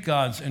the Greek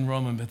gods in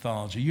Roman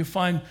mythology. You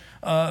find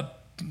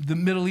the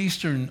Middle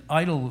Eastern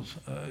idols.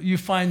 You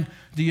find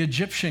the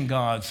Egyptian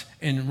gods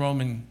in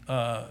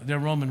their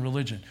Roman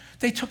religion.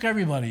 They took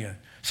everybody in.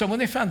 So when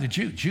they found the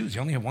Jews, they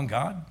only have one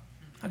God?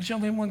 How could you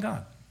only have one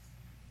God?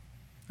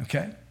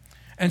 Okay?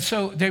 And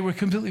so they were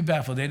completely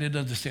baffled. They didn't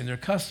understand their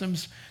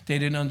customs. They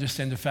didn't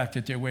understand the fact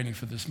that they're waiting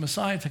for this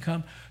Messiah to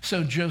come.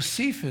 So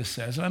Josephus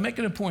says, and I'm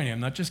making a point here, I'm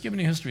not just giving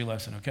a history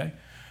lesson, okay?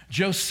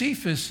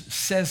 Josephus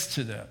says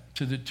to them,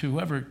 to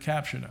whoever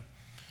captured them,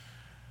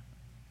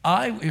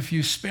 If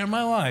you spare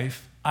my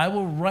life, I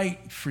will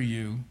write for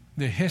you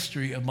the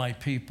history of my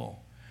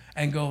people,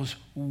 and goes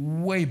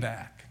way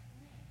back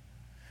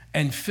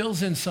and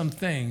fills in some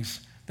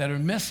things that are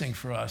missing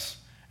for us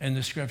in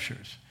the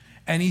scriptures.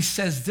 And he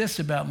says this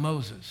about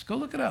Moses. Go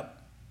look it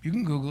up. You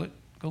can Google it.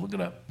 Go look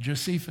it up.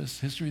 Josephus,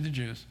 History of the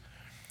Jews.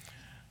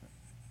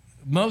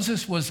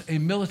 Moses was a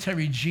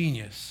military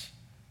genius.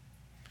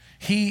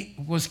 He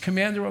was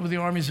commander over the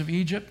armies of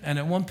Egypt, and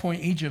at one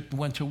point Egypt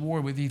went to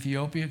war with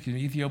Ethiopia.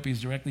 Ethiopia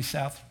is directly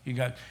south. You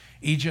got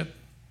Egypt.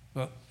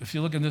 Well, if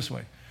you look in this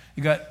way,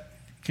 you got,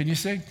 can you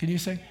say?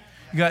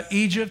 You got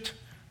Egypt,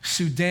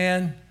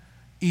 Sudan,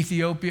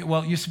 Ethiopia.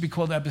 Well, it used to be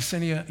called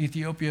Abyssinia,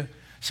 Ethiopia.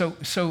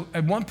 So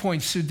at one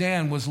point,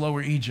 Sudan was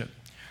Lower Egypt.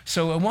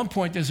 So at one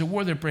point, there's a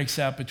war that breaks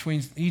out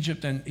between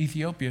Egypt and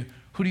Ethiopia.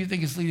 Who do you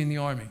think is leading the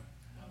army?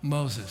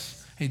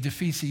 Moses. He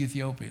defeats the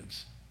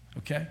Ethiopians,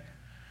 okay?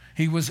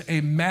 He was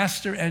a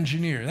master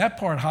engineer. That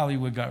part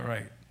Hollywood got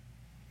right.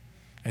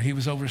 And he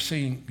was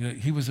overseeing,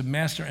 he was a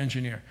master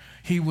engineer.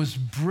 He was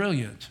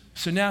brilliant.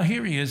 So now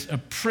here he is, a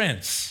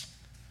prince.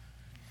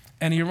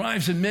 And he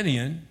arrives in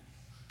Midian,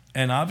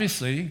 and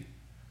obviously,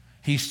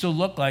 he still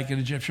looked like an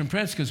Egyptian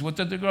prince, because what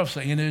did the girl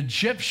say? An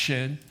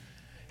Egyptian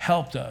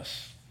helped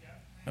us.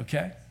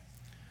 Okay?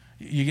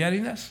 You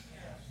getting this?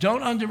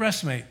 Don't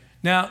underestimate.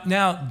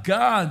 Now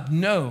God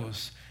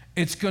knows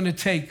it's going to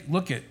take,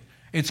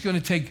 it's going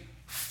to take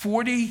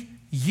 40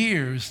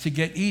 years to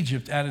get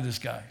Egypt out of this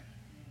guy.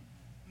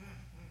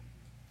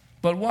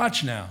 But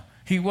watch now.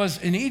 He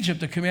was in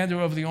Egypt a commander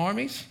over the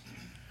armies.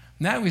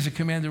 Now he's a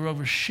commander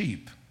over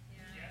sheep.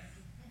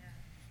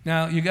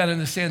 Now you got to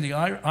understand the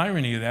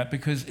irony of that,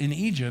 because in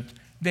Egypt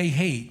they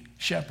hate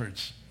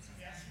shepherds.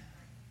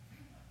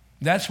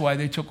 That's why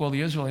they took all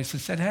the Israelites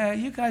and said, hey,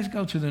 you guys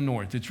go to the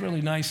north. It's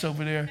really nice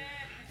over there.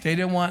 They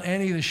didn't want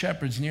any of the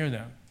shepherds near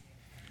them.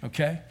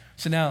 Okay?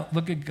 So now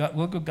look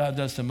what God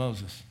does to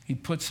Moses. He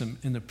puts him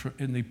in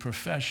the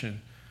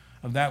profession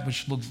of that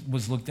which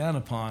was looked down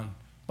upon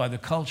by the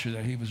culture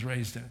that he was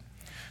raised in.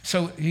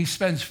 So he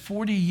spends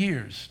 40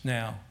 years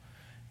now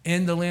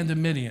in the land of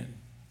Midian.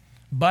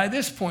 By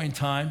this point in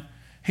time,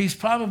 he's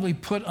probably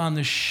put on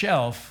the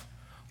shelf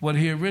what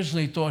he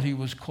originally thought he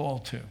was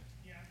called to.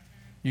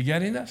 You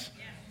getting this?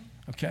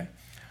 Okay.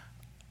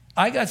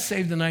 I got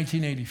saved in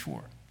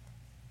 1984.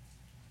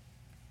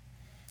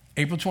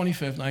 April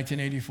 25th,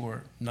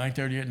 1984,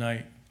 9:30 at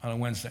night on a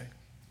Wednesday.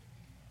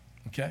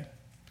 Okay?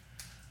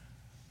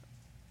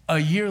 A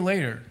year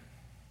later,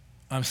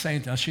 I'm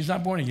saying, now she's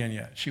not born again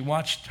yet. She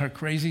watched her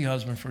crazy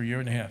husband for a year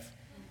and a half.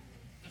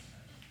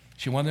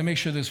 She wanted to make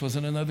sure this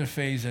wasn't another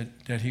phase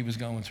that he was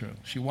going through.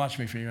 She watched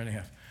me for a year and a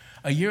half.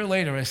 A year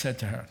later, I said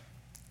to her,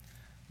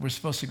 we're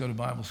supposed to go to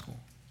Bible school.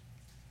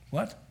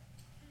 What?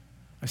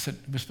 I said,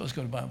 we're supposed to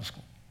go to Bible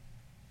school.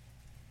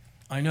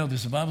 I know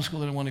there's a Bible school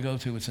that I want to go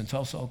to. It's in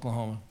Tulsa,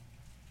 Oklahoma.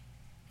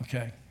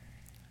 Okay.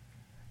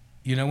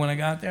 You know when I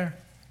got there?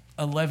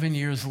 11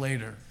 years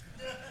later.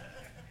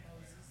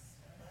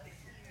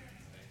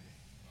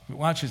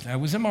 Watch this. It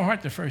was in my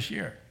heart the first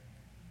year,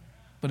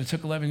 but it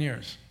took 11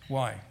 years.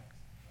 Why?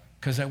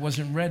 Because I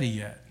wasn't ready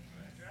yet.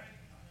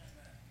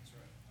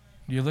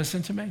 You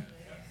listen to me?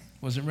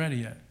 Wasn't ready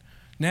yet.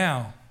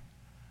 Now,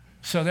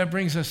 so that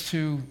brings us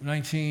to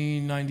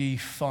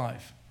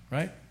 1995,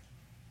 right?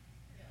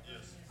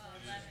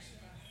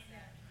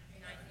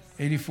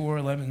 84,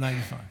 11,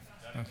 95.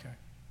 Okay.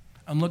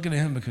 I'm looking at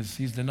him because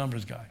he's the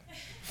numbers guy.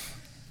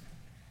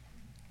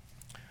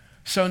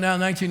 So now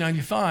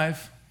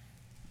 1995,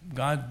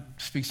 God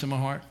speaks to my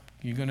heart.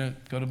 You're going to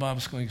go to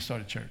Bible school and you can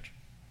start a church.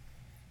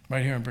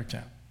 Right here in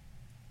Bricktown.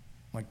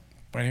 Like,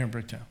 right here in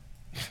Bricktown.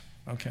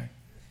 Okay.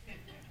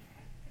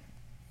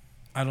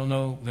 I don't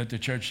know that the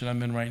church that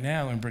I'm in right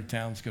now in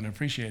Bricktown is going to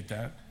appreciate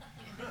that.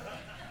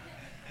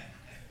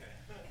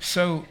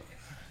 So,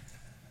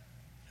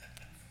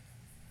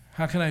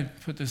 how can I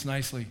put this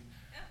nicely?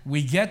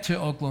 We get to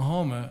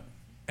Oklahoma,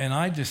 and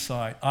I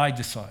decide,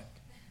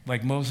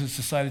 like Moses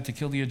decided to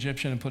kill the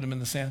Egyptian and put him in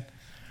the sand.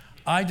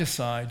 I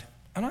decide,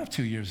 I don't have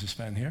 2 years to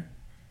spend here.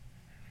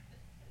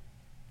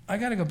 I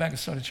got to go back and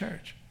start a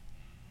church.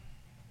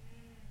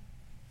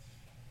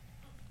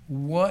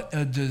 What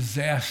a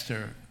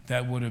disaster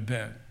that would have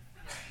been.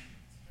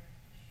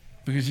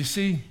 Because you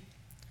see,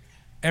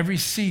 every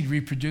seed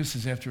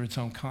reproduces after its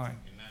own kind.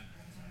 Amen.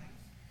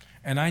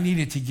 And I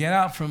needed to get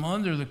out from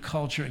under the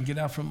culture and get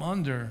out from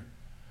under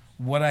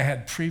what I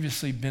had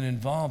previously been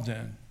involved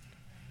in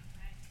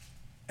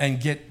and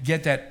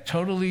get that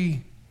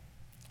totally,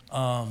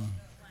 what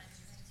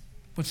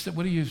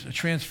do you use? A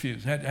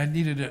transfuse. I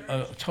needed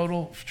a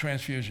total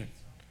transfusion.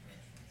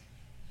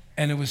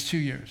 And it was 2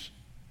 years.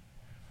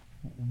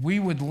 We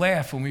would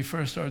laugh when we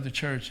first started the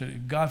church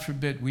that, God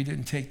forbid, we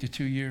didn't take the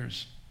 2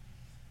 years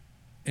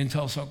in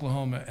Tulsa,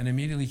 Oklahoma, and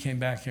immediately came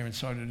back here and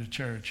started a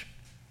church.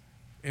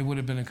 It would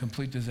have been a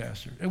complete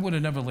disaster. It would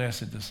have never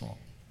lasted this long.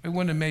 It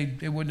wouldn't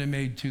have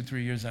made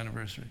 2-3 years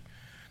anniversary,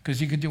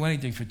 because you could do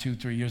anything for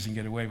 2-3 years and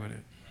get away with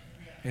it.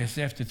 It's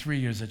after 3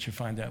 years that you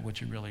find out what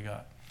you really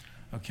got.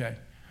 Okay,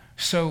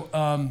 so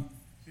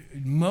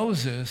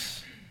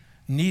Moses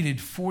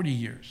needed 40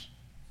 years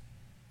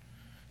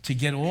to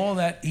get all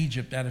that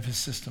Egypt out of his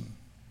system.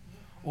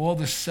 All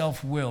the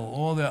self-will,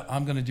 all the,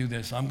 I'm going to do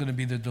this, I'm going to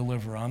be the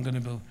deliverer, I'm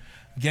going to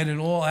get it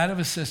all out of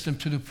his system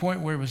to the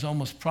point where it was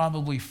almost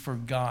probably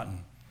forgotten.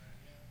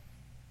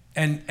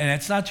 And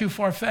it's not too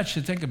far-fetched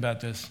to think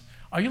about this.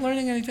 Are you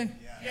learning anything?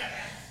 Yes.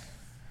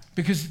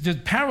 Because the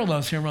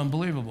parallels here are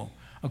unbelievable,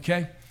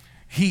 okay?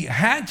 He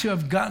had to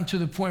have gotten to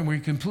the point where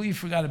he completely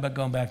forgot about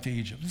going back to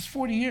Egypt. It's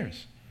 40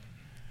 years.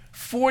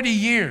 40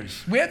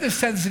 years. We have this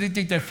tendency to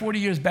think that 40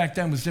 years back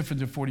then was different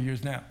than 40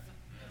 years now.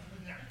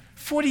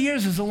 40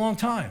 years is a long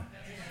time.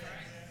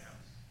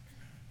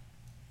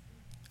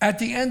 At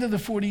the end of the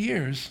 40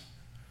 years,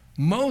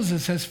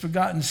 Moses has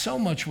forgotten so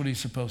much what he's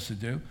supposed to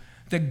do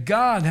that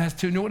God has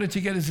to, in order to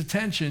get his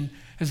attention,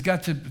 has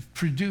got to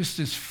produce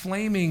this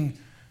flaming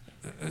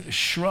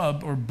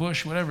shrub or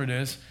bush, whatever it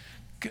is,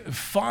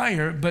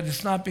 fire, but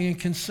it's not being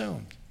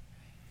consumed.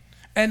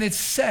 And it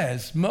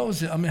says,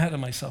 Moses, I'm ahead of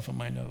myself on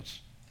my notes.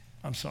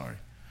 I'm sorry.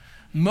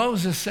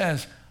 Moses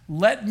says,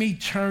 let me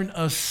turn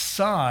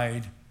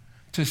aside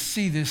to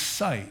see this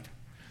sight,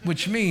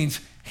 which means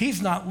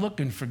he's not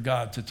looking for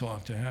God to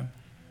talk to him.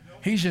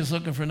 He's just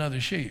looking for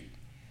another sheep.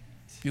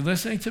 You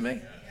listening to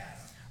me?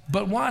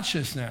 But watch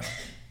this now.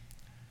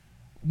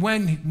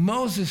 When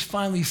Moses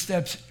finally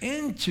steps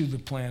into the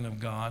plan of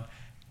God,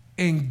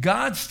 in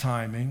God's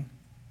timing,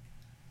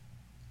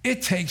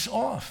 it takes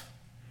off.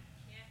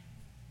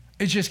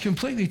 It just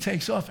completely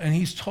takes off, and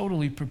he's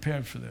totally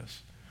prepared for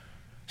this.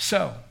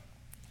 So,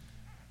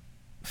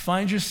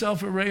 find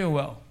yourself a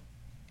Reuel,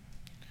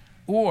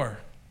 or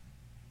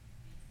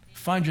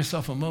find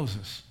yourself a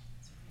Moses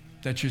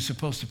that you're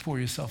supposed to pour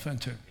yourself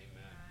into.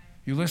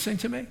 You listening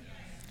to me?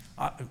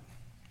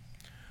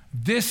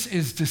 This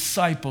is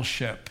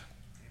discipleship.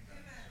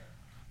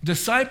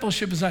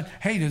 Discipleship is not,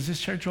 hey, does this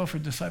church offer a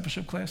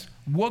discipleship class?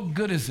 What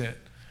good is it?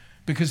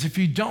 Because if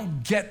you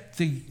don't get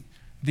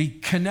the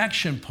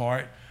connection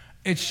part,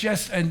 it's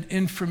just an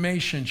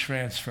information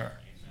transfer.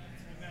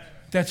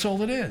 That's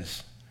all it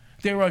is.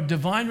 There are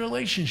divine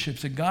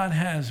relationships that God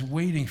has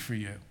waiting for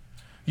you.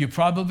 You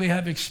probably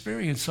have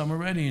experienced some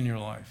already in your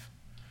life.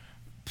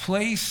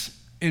 Place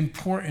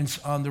importance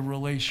on the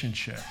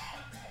relationship.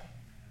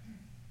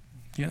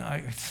 You know,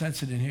 I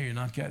sense it in here. You're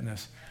not getting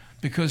this.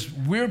 Because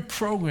we're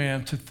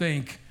programmed to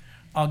think,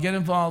 I'll get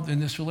involved in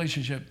this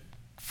relationship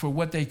for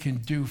what they can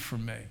do for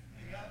me.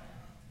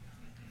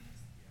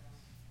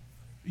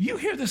 You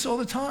hear this all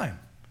the time.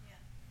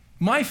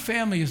 My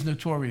family is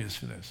notorious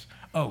for this.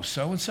 Oh,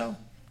 so-and-so?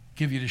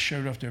 Give you the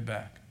shirt off their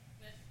back.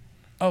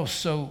 Oh,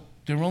 so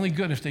they're only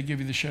good if they give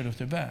you the shirt off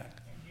their back.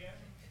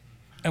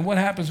 And what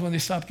happens when they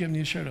stop giving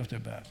you the shirt off their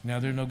back?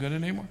 Now they're no good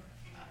anymore?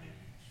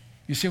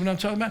 You see what I'm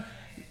talking about?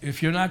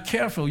 If you're not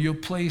careful, you'll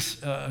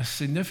place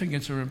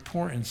significance or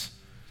importance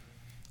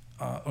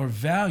or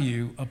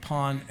value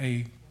upon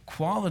a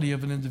quality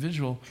of an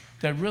individual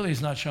that really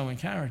is not showing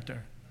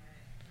character.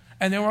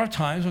 And there are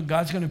times when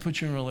God's going to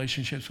put you in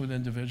relationships with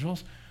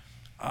individuals.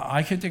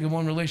 I can think of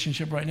one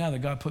relationship right now that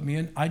God put me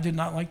in. I did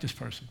not like this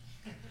person.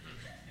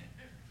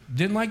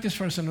 Didn't like this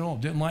person at all.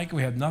 Didn't like,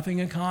 we had nothing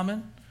in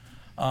common.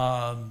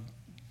 And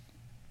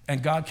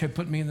God kept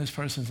putting me in this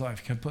person's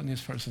life, kept putting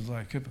this person's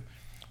life.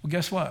 Well,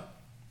 guess what?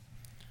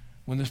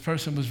 When this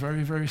person was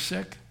very, very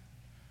sick,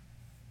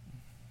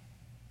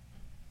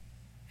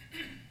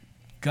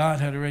 God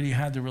had already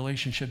had the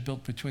relationship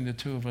built between the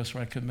two of us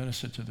where I could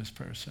minister to this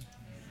person.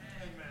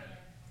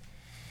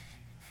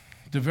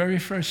 The very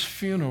first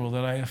funeral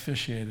that I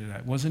officiated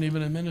at, wasn't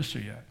even a minister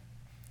yet,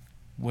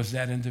 was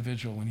that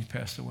individual when he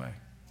passed away.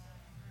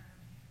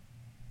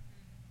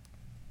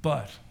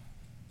 But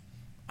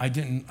I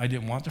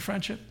didn't want the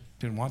friendship,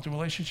 didn't want the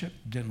relationship,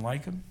 didn't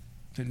like him,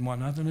 didn't want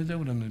nothing to do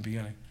with him in the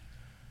beginning.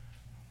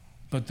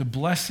 But the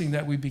blessing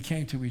that we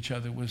became to each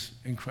other was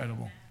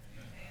incredible.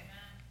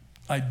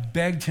 I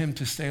begged him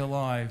to stay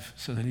alive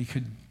so that he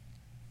could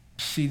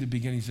see the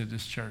beginnings of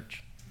this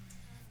church.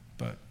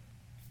 But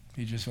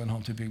he just went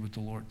home to be with the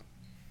Lord.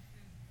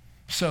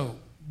 So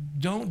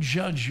don't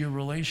judge your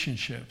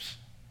relationships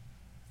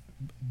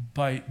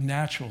by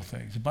natural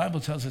things. The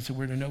Bible tells us that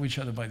we're to know each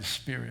other by the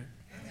Spirit,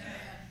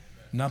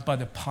 not by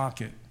the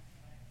pocket.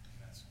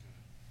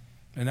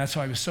 And that's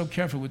why I was so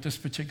careful with this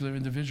particular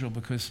individual,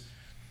 because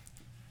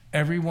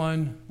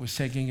everyone was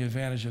taking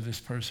advantage of this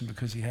person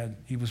because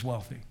he was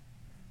wealthy.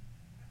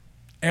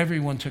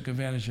 Everyone took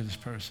advantage of this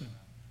person.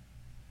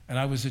 And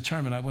I was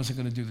determined I wasn't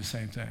going to do the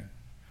same thing.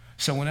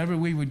 So whenever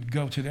we would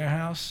go to their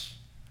house,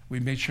 we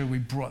made sure we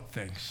brought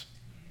things.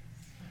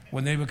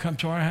 When they would come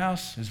to our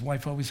house, his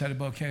wife always had a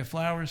bouquet of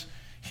flowers.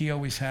 He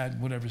always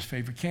had whatever his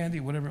favorite candy,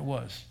 whatever it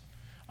was.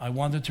 I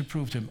wanted to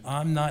prove to him,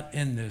 I'm not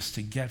in this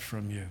to get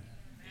from you.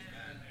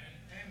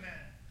 Amen.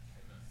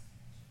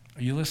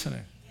 Are you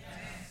listening?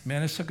 Yes.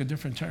 Man, this took a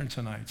different turn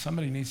tonight.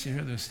 Somebody needs to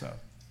hear this stuff.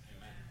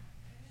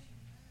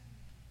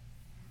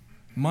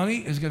 Money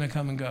is going to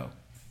come and go.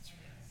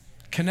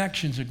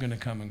 Connections are going to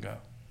come and go.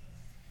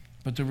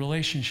 But the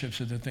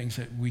relationships are the things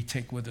that we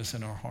take with us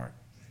in our heart.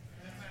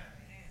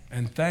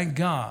 And thank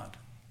God,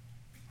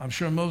 I'm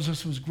sure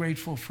Moses was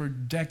grateful for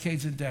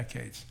decades and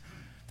decades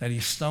that he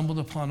stumbled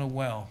upon a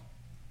well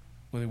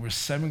where there were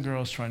 7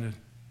 girls trying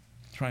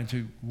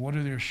to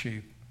water their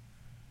sheep,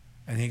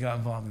 and he got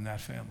involved in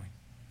that family.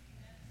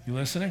 You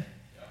listening?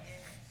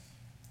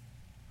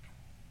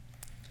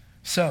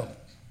 So,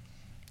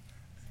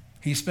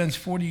 he spends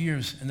 40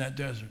 years in that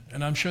desert.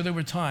 And I'm sure there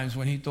were times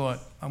when he thought,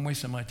 I'm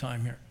wasting my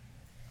time here.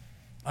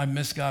 I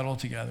miss God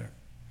altogether.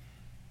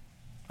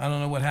 I don't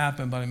know what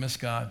happened, but I miss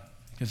God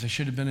because I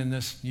should have been in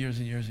this years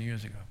and years and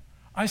years ago.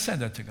 I said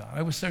that to God.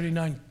 I was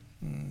 38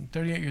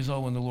 years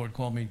old when the Lord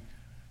called me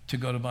to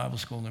go to Bible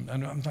school. And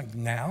I'm like,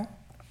 now?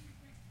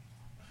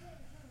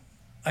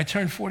 I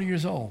turned 40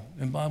 years old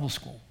in Bible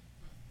school.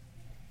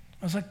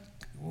 I was like,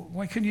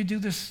 why couldn't you do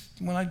this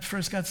when I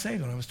first got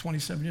saved when I was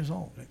 27 years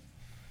old?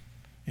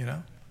 You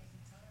know?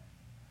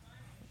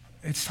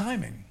 It's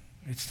timing.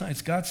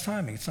 It's God's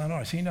timing. It's not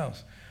ours. He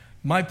knows.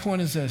 My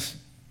point is this.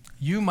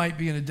 You might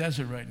be in a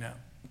desert right now.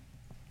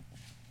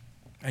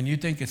 And you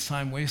think it's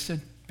time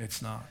wasted?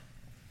 It's not.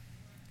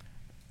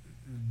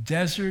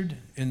 Desert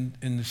in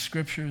the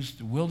scriptures,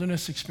 the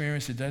wilderness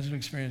experience, the desert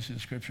experience in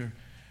the scripture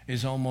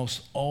is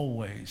almost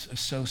always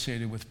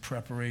associated with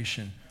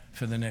preparation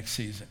for the next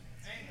season.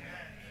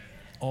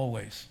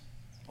 Always.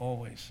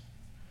 Always.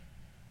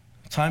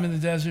 Time in the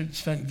desert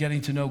spent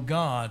getting to know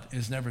God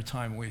is never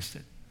time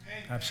wasted.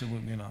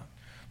 Absolutely not.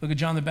 Look at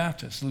John the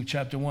Baptist, Luke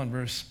chapter 1,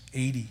 verse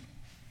 80.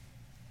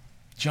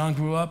 John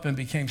grew up and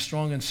became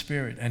strong in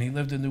spirit, and he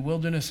lived in the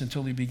wilderness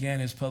until he began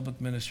his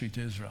public ministry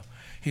to Israel.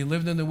 He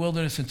lived in the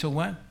wilderness until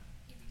when?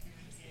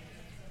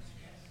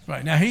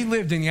 Right. Now, he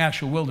lived in the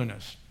actual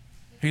wilderness.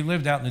 He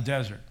lived out in the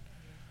desert.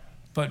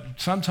 But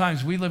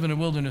sometimes we live in a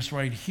wilderness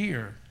right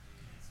here.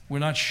 We're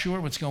not sure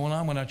what's going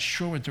on. We're not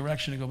sure what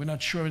direction to go. We're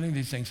not sure any of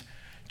these things.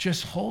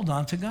 Just hold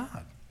on to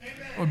God. Amen.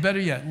 Or better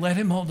yet, let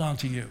him hold on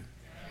to you.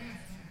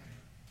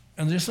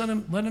 And just let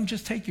him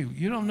just take you.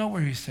 You don't know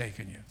where he's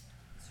taking you.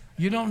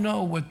 You don't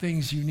know what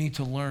things you need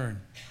to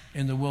learn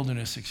in the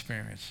wilderness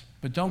experience.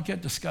 But don't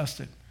get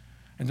disgusted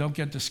and don't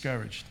get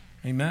discouraged.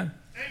 Amen?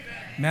 Amen.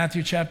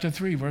 Matthew chapter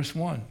 3, verse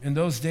 1. In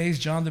those days,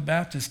 John the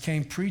Baptist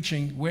came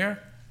preaching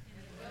where?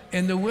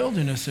 In the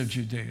wilderness of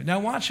Judea. Now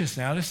watch this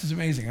now. This is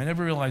amazing. I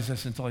never realized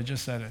this until I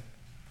just said it.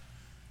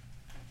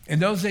 In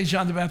those days,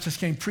 John the Baptist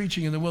came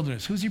preaching in the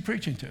wilderness. Who's he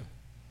preaching to?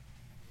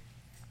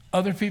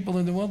 Other people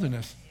in the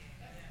wilderness.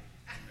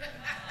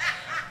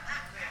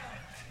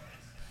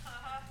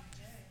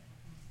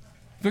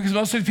 Because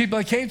most of the people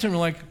that came to him were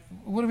like,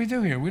 what do we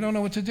do here? We don't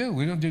know what to do.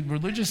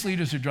 Religious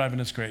leaders are driving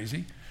us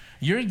crazy.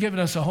 You're giving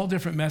us a whole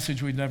different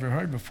message we'd never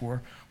heard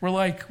before. We're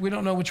like, we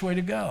don't know which way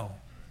to go.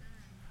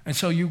 And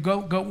so you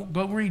go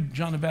read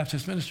John the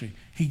Baptist's ministry.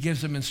 He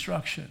gives them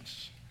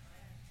instructions.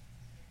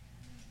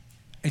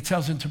 He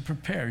tells them to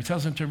prepare. He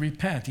tells them to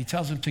repent. He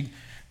tells them to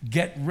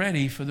get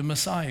ready for the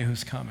Messiah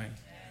who's coming.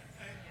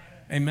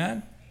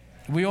 Amen?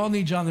 We all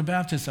need John the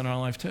Baptist in our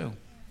life too.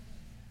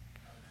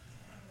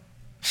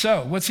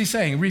 So, what's he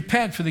saying?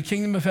 Repent, for the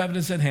kingdom of heaven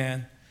is at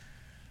hand.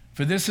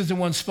 For this is the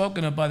one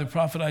spoken of by the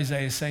prophet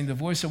Isaiah, saying, the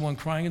voice of one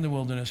crying in the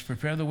wilderness,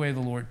 prepare the way of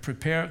the Lord,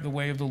 prepare the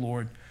way of the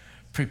Lord,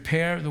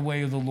 prepare the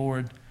way of the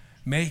Lord,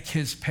 make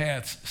his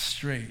paths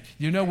straight.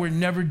 You know we're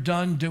never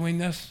done doing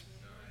this?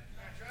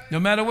 No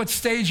matter what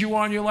stage you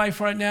are in your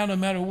life right now, no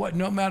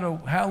matter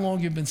how long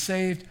you've been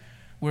saved,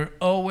 we're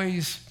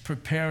always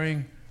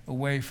preparing a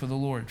way for the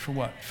Lord. For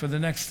what? For the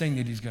next thing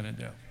that he's going to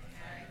do.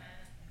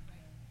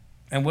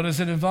 And what does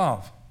it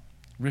involve?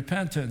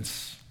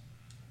 Repentance.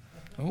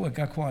 Oh, it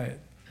got quiet.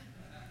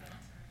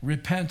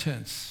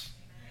 Repentance.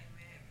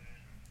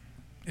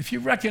 If you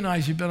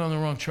recognize you've been on the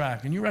wrong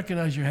track and you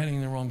recognize you're heading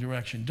in the wrong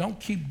direction, don't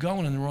keep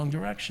going in the wrong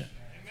direction.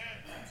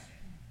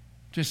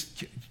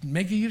 Just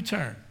make a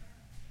U-turn.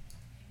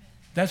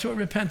 That's what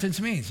repentance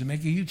means, to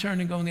make a U-turn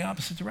and go in the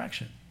opposite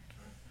direction.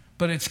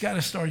 But it's got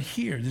to start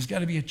here. There's got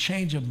to be a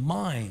change of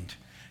mind.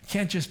 It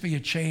can't just be a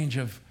change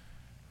of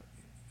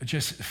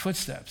just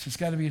footsteps. It's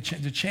got to be a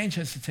change. The change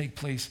has to take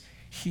place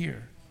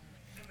here.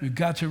 We've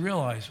got to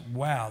realize,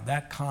 wow,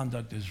 that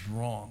conduct is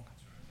wrong.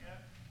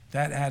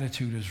 That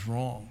attitude is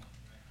wrong.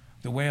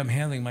 The way I'm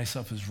handling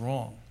myself is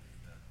wrong.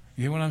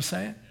 You hear what I'm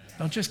saying?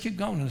 Don't just keep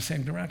going in the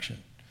same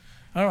direction.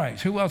 All right,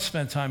 who else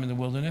spent time in the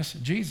wilderness?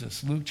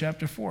 Jesus, Luke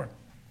chapter 4.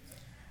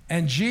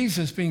 And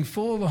Jesus, being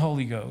full of the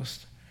Holy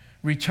Ghost,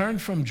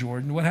 returned from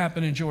Jordan. What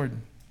happened in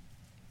Jordan?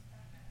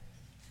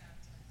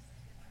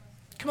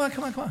 Come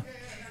on.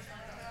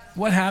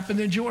 What happened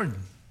in Jordan?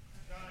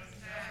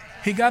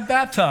 He got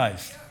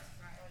baptized.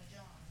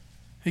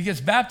 He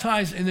gets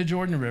baptized in the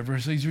Jordan River.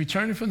 So he's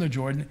returning from the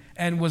Jordan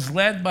and was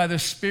led by the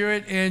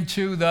Spirit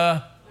into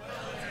the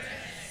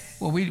wilderness.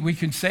 Well, we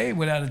can say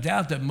without a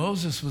doubt that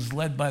Moses was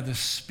led by the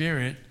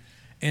Spirit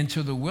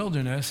into the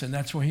wilderness, and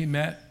that's where he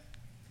met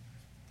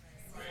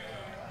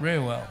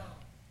Reuel,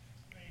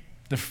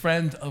 the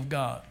friend of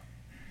God.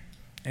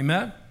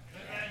 Amen?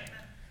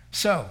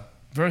 So,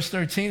 verse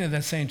 13 of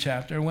that same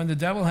chapter, when the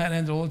devil had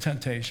ended all the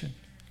temptation,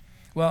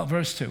 well,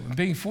 verse 2, and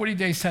being 40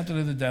 days tempted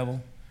of the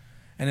devil,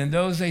 and in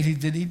those days he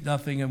did eat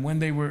nothing, and when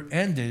they were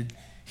ended,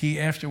 He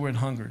afterward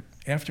hungered.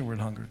 Afterward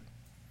hungered.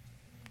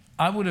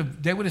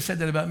 They would have said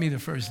that about me the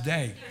first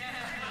day.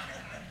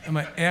 And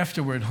I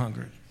afterward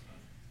hungered.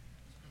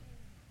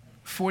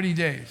 40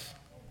 days.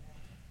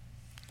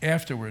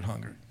 Afterward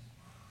hungered.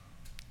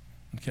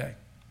 Okay.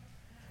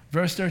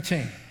 Verse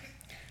 13.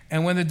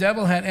 And when the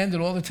devil had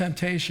ended all the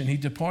temptation, he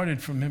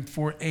departed from him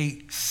for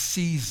a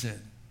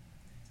season.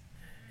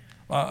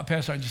 Well,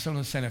 Pastor, I just don't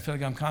understand. I feel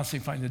like I'm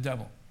constantly fighting the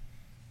devil.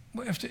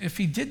 Well, if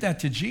he did that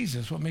to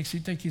Jesus, what makes you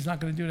think he's not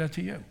going to do that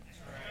to you?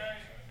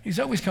 He's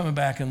always coming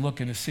back and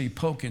looking to see,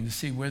 poking to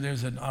see where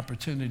there's an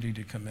opportunity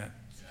to come in.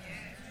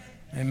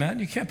 Amen?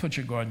 You can't put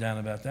your guard down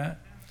about that.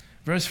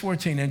 Verse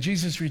 14, and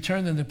Jesus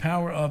returned in the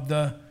power of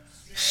the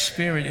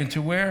Spirit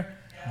into where?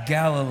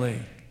 Galilee.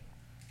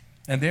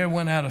 And there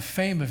went out a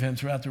fame of him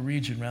throughout the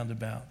region round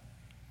about.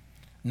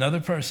 Another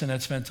person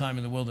that spent time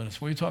in the wilderness.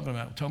 What are you talking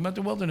about? We're talking about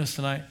the wilderness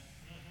tonight.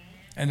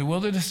 And the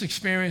wilderness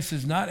experience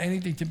is not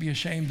anything to be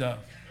ashamed of.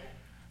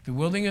 The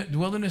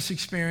wilderness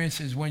experience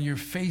is when you're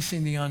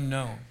facing the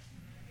unknown.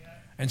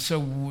 And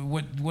so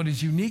what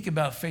is unique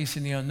about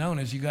facing the unknown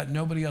is you got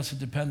nobody else to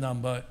depend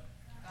on but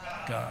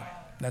God.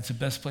 That's the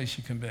best place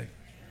you can be.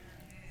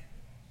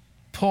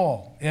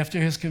 Paul, after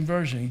his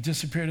conversion, he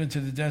disappeared into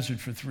the desert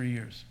for 3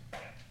 years.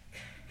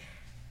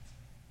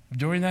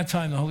 During that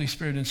time, the Holy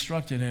Spirit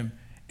instructed him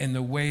in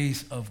the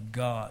ways of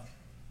God.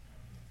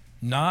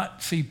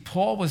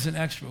 Paul was an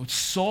expert.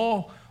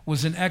 Saul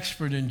was an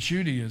expert in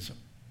Judaism.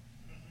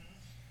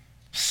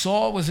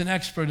 Saul was an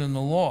expert in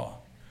the law.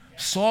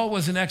 Saul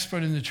was an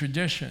expert in the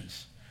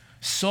traditions.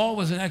 Saul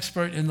was an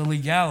expert in the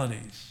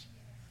legalities.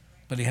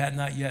 But he had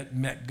not yet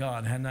met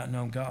God, had not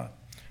known God.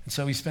 And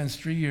so he spends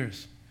 3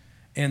 years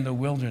in the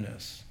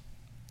wilderness.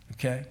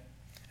 Okay?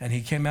 And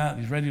he came out,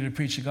 he's ready to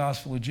preach the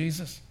gospel of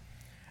Jesus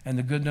and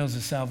the good news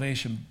of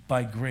salvation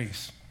by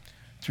grace,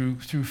 through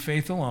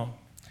faith alone.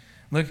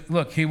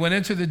 Look, he went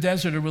into the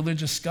desert a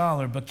religious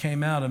scholar, but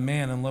came out a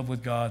man in love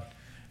with God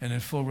and in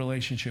full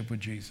relationship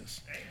with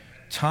Jesus.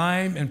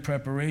 Time and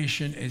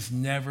preparation is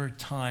never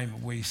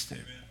time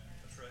wasted.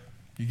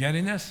 You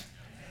getting this?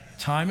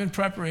 Time and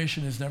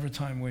preparation is never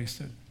time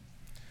wasted.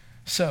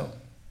 So,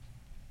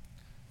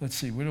 let's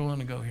see, where do I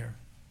want to go here?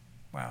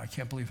 Wow, I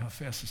can't believe how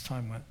fast this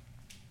time went.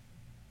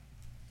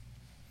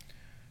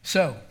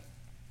 So,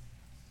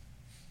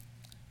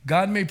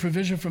 God made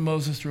provision for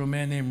Moses through a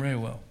man named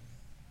Reuel.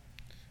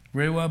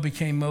 Reuel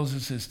became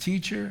Moses'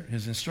 teacher,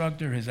 his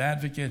instructor, his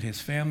advocate,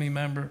 his family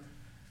member.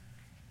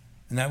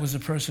 And that was the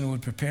person who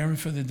would prepare him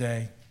for the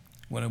day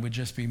when it would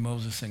just be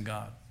Moses and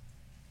God.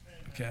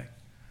 Okay?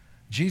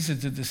 Jesus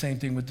did the same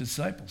thing with the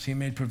disciples. He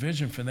made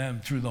provision for them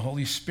through the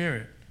Holy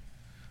Spirit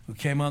who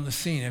came on the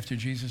scene after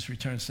Jesus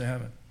returns to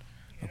heaven.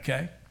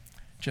 Okay?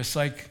 Just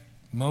like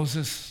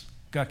Moses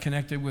got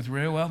connected with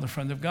Reuel, the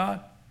friend of God,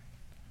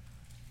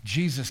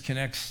 Jesus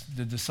connects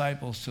the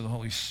disciples to the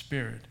Holy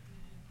Spirit,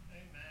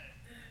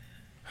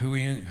 who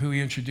he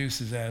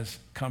introduces as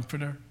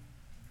comforter,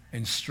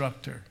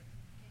 instructor,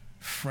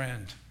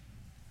 friend,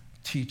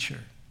 teacher,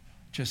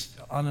 just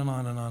on and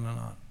on and on and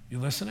on. You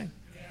listening?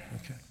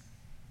 Okay.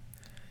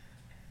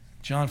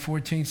 John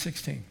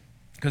 14:16.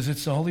 Because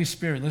it's the Holy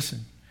Spirit,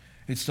 listen,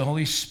 it's the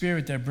Holy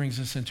Spirit that brings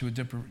us into a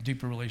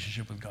deeper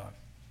relationship with God.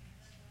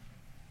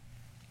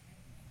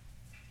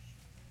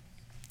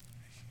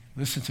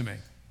 Listen to me.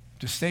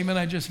 The statement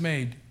I just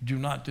made, do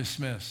not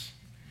dismiss.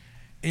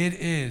 It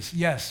is,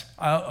 yes,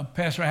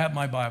 Pastor, I have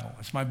my Bible.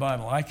 It's my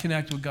Bible. I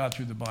connect with God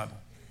through the Bible.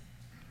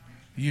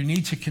 You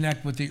need to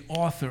connect with the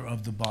author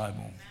of the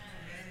Bible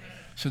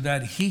so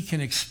that he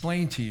can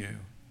explain to you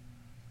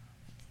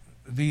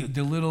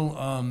the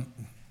little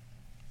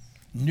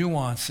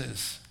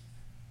nuances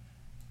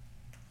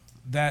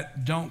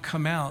that don't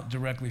come out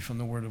directly from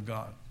the Word of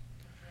God.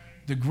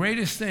 The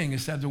greatest thing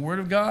is to have the Word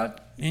of God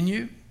in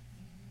you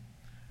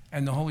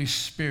and the Holy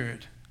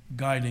Spirit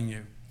guiding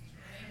you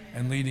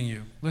and leading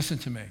you. Listen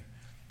to me.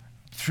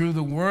 Through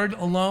the Word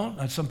alone,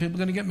 and some people are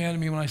going to get mad at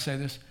me when I say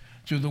this,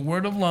 through the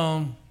Word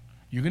alone,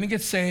 you're going to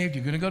get saved,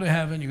 you're going to go to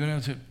heaven,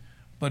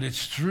 but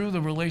it's through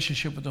the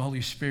relationship with the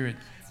Holy Spirit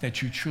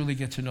that you truly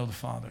get to know the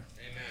Father.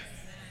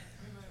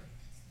 Amen.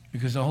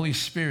 Because the Holy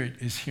Spirit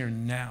is here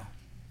now.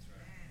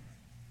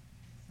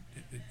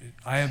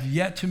 I have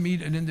yet to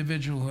meet an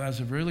individual who has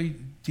a really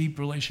deep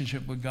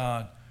relationship with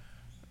God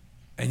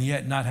and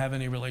yet not have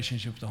any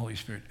relationship with the Holy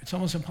Spirit. It's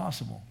almost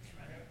impossible.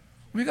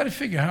 We've got to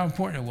figure how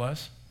important it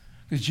was,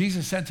 because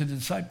Jesus said to the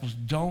disciples,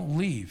 don't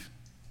leave.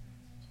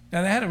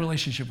 Now, they had a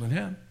relationship with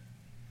him,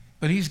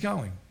 but he's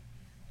going.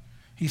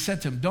 He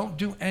said to them, don't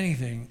do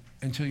anything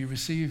until you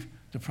receive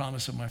the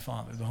promise of my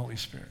Father, the Holy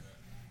Spirit.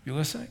 You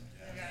listening?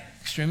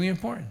 Extremely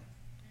important.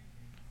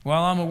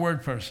 Well, I'm a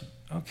word person.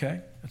 Okay,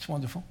 that's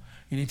wonderful.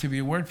 You need to be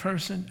a word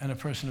person and a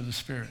person of the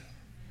Spirit.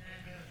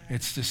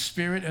 It's the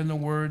Spirit and the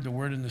Word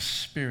and the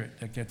Spirit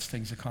that gets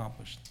things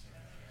accomplished.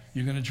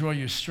 You're going to draw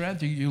your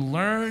strength. You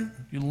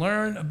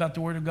learn about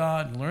the Word of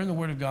God, you learn the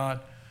Word of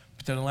God,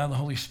 but then allow the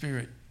Holy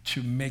Spirit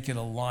to make it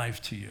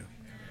alive to you.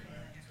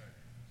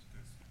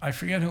 I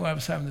forget who I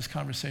was having this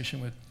conversation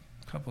with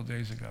a couple of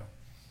days ago.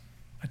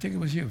 I think it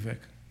was you, Vic.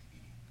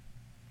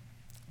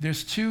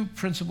 There's two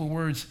principal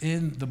words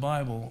in the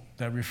Bible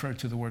that refer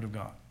to the Word of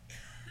God.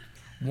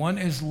 One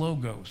is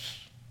logos.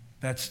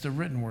 That's the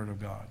written Word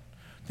of God.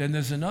 Then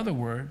there's another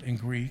word in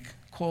Greek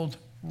called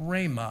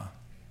rhema.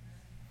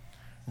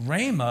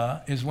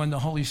 Rhema is when the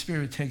Holy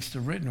Spirit takes the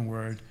written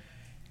Word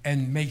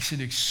and makes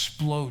it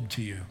explode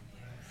to you.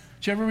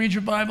 Did you ever read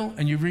your Bible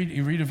and you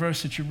read a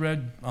verse that you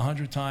read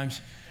 100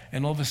 times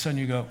and all of a sudden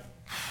you go,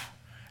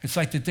 it's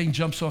like the thing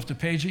jumps off the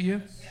page at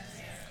you?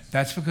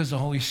 That's because the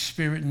Holy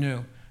Spirit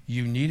knew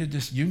you needed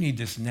this. You need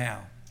this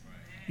now.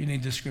 You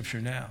need this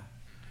scripture now.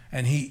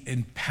 And he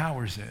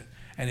empowers it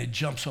and it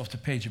jumps off the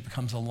page. It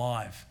becomes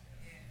alive.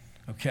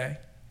 Okay?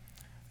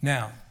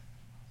 Now,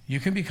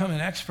 you can become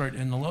an expert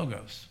in the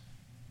logos.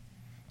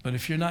 But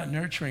if you're not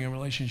nurturing a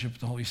relationship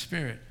with the Holy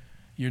Spirit,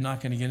 you're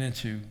not going to get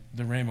into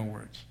the rhema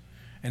words.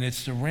 And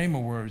it's the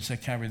rhema words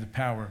that carry the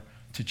power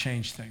to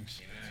change things.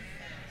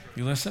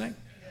 You listening?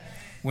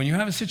 When you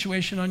have a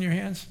situation on your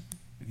hands,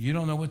 you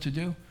don't know what to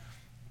do,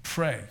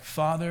 pray.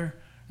 Father,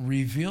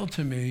 reveal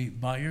to me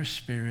by your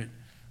Spirit,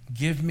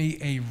 give me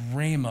a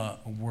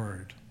rhema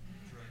word.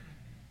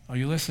 Are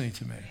you listening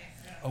to me?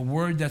 A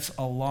word that's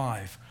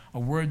alive, a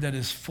word that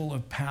is full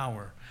of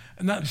power.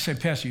 And not to say,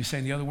 Pastor, you're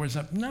saying the other words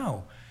up.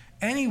 No.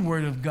 Any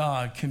word of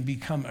God can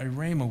become a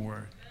rhema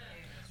word.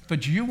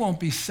 But you won't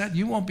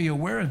be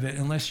aware of it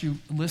unless you're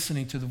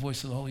listening to the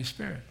voice of the Holy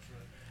Spirit.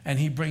 And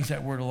he brings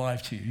that word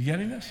alive to you. You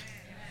getting this?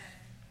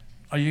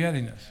 Are you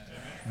getting this?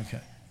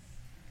 Okay.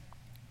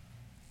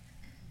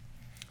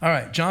 All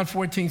right, John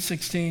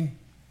 14:16,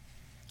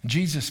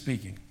 Jesus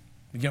speaking.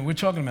 Again, we're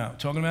talking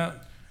about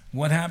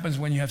what happens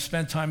when you have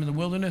spent time in the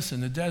wilderness, in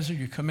the desert,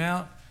 you come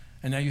out,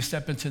 and now you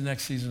step into the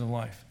next season of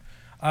life.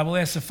 I will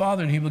ask the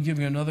Father, and he will give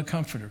you another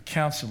comforter,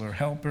 counselor,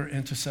 helper,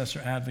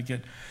 intercessor,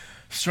 advocate,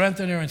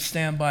 strengthener, and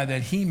standby,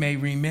 that he may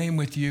remain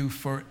with you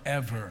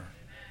forever.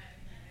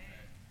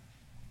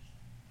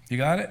 You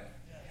got it?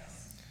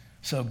 Yes.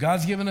 So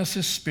God's given us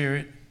his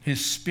Spirit.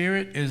 His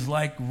Spirit is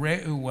like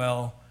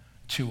Reuel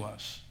to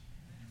us.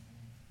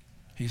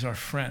 He's our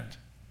friend.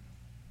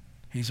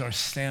 He's our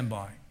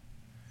standby.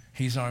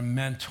 He's our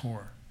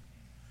mentor.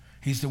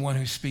 He's the one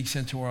who speaks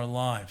into our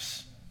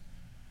lives.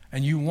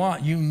 And you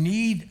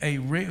need a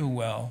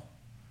Reuel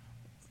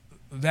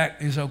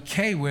that is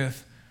okay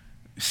with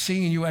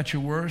seeing you at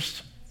your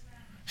worst,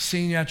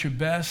 seeing you at your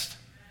best,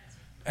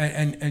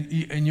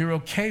 and you're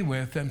okay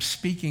with them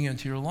speaking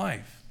into your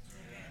life.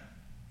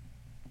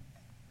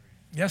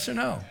 Yes or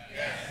no?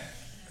 Yes.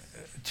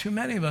 Too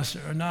many of us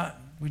are not.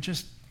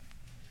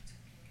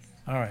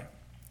 All right.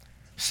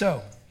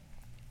 So,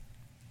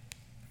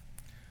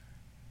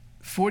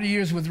 40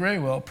 years with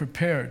Reuel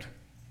prepared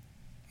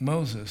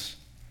Moses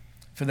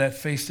for that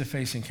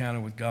face-to-face encounter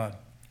with God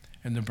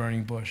in the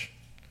burning bush.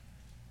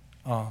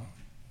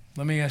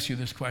 Let me ask you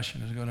this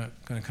question. We're going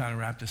to kind of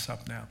wrap this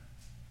up now.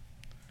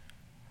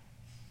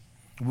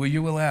 Will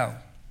you allow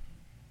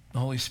the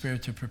Holy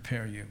Spirit to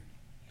prepare you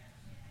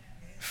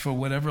for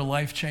whatever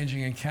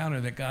life-changing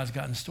encounter that God's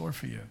got in store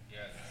for you? Yes.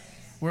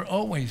 We're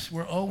always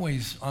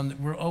on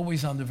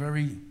the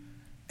very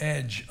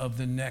edge of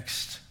the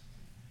next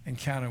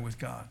encounter with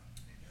God.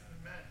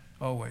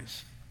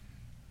 Always.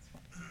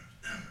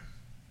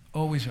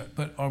 Always.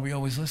 But are we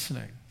always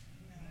listening?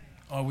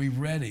 Are we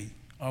ready?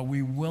 Are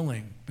we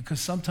willing?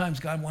 Because sometimes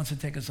God wants to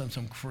take us on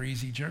some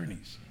crazy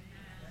journeys.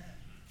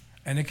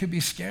 And it could be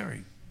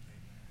scary.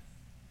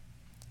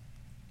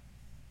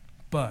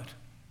 But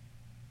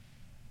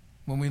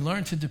when we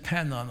learn to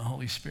depend on the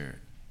Holy Spirit,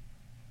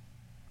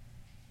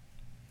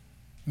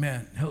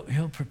 man,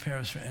 he'll prepare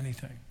us for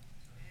anything.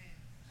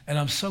 And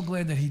I'm so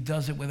glad that he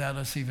does it without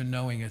us even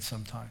knowing it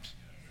sometimes.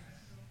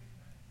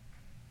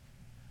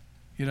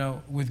 You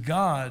know, with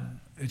God,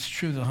 it's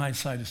true that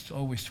hindsight is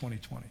always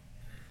 20/20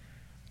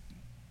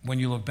 when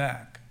you look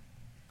back.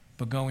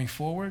 But going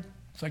forward,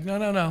 it's like, no.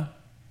 I don't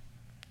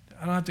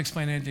have to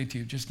explain anything to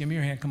you. Just give me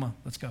your hand. Come on,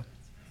 let's go.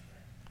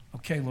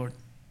 Okay, Lord.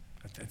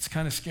 It's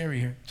kind of scary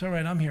here. It's all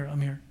right, I'm here.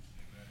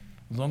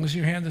 As long as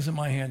your hand is in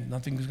my hand,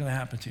 nothing is going to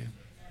happen to you.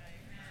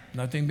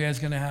 Nothing bad is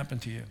going to happen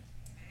to you.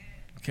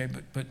 Okay,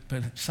 but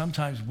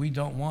sometimes we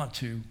don't want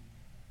to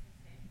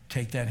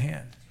take that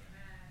hand.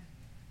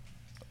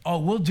 Oh,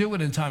 we'll do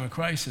it in time of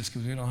crisis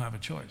because we don't have a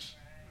choice.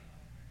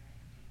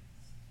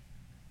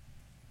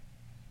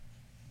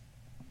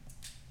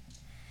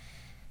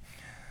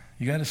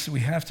 We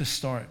have to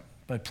start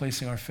by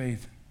placing our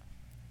faith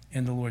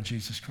in the Lord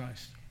Jesus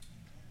Christ.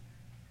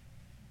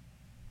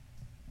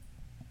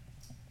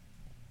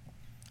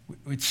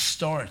 It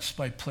starts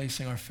by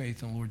placing our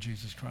faith in the Lord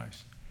Jesus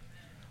Christ.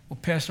 Well,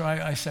 Pastor,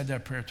 I said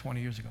that prayer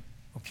 20 years ago.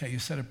 Okay, you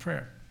said a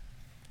prayer.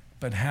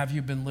 But have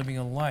you been living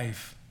a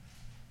life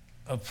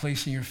of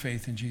placing your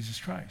faith in Jesus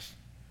Christ?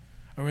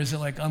 Or is it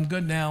like, I'm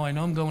good now, I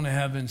know I'm going to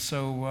heaven,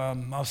 so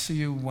I'll see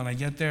you when I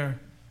get there.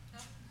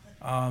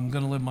 I'm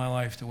going to live my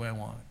life the way I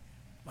want it.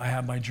 I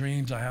have my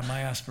dreams, I have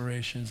my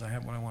aspirations, I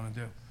have what I want to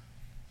do.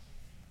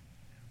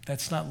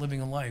 That's not living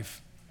a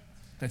life.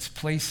 That's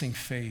placing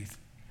faith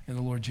in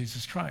the Lord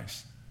Jesus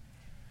Christ.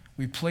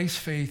 We place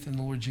faith in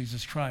the Lord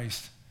Jesus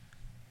Christ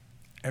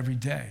every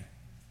day.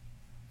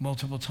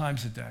 multiple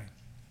times a day.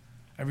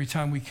 Every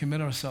time we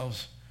commit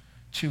ourselves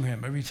to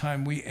him, every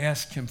time we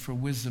ask him for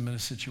wisdom in a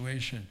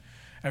situation,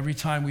 every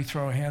time we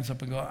throw our hands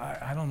up and go,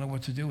 I don't know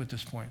what to do at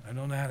this point. I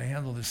don't know how to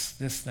handle this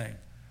thing.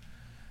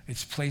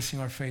 It's placing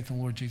our faith in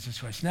the Lord Jesus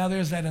Christ. Now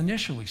there's that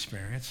initial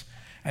experience,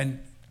 and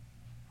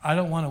I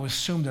don't want to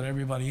assume that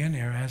everybody in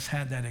here has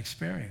had that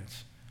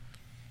experience.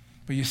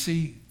 But you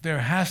see, there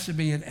has to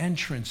be an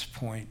entrance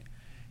point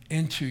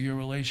into your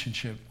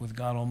relationship with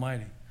God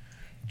Almighty.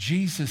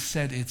 Jesus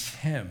said it's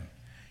him.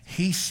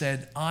 He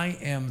said, I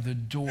am the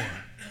door.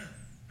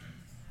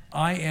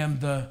 I am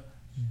the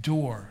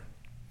door.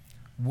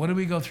 What do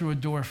we go through a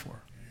door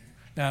for?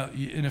 Now,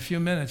 in a few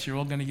minutes, you're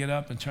all going to get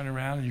up and turn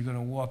around, and you're going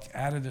to walk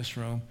out of this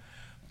room.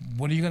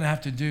 What are you going to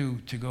have to do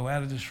to go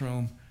out of this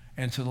room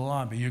and to the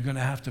lobby? You're going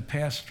to have to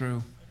pass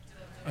through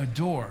a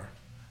door.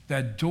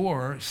 That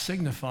door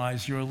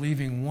signifies you're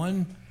leaving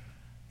one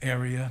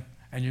area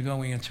and you're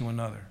going into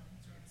another.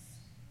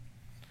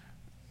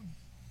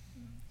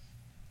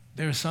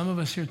 There are some of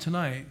us here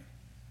tonight,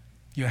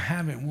 you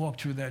haven't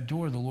walked through that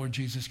door, the Lord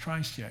Jesus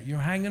Christ, yet. You're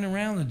hanging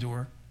around the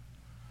door.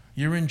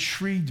 You're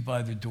intrigued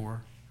by the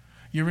door.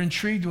 You're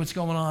intrigued what's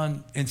going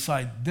on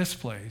inside this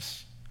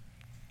place,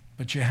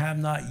 but you have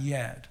not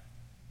yet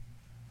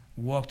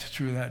walked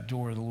through that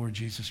door of the Lord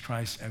Jesus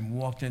Christ and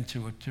walked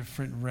into a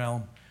different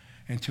realm,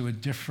 into a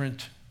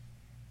different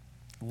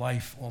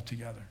life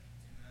altogether.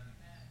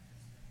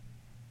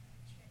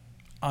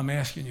 I'm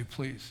asking you,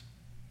 please,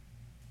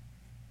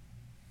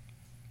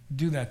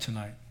 do that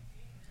tonight.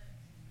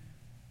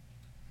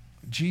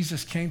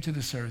 Jesus came to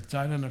this earth,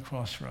 died on the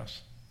cross for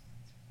us.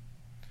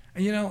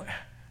 And you know,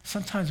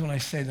 sometimes when I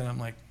say that, I'm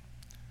like,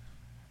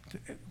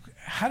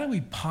 how do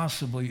we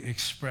possibly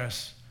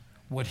express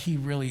what he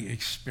really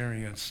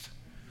experienced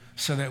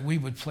so that we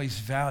would place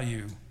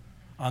value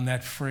on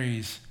that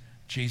phrase,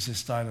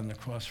 Jesus died on the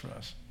cross for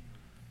us?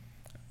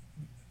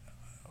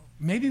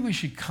 Maybe we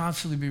should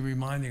constantly be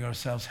reminding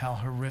ourselves how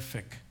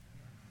horrific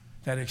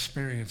that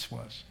experience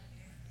was.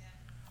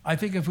 I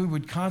think if we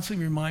would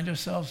constantly remind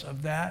ourselves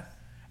of that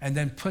and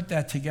then put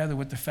that together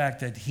with the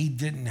fact that he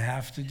didn't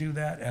have to do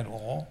that at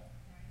all.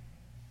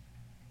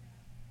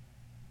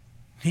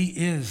 He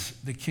is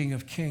the King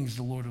of Kings,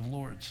 the Lord of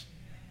Lords.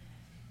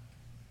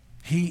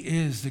 He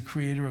is the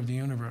creator of the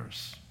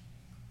universe.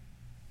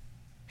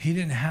 He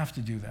didn't have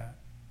to do that.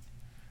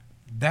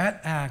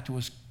 That act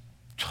was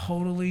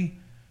totally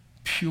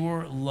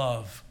pure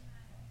love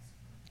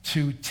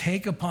to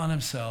take upon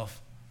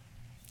himself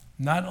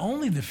not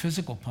only the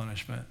physical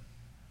punishment,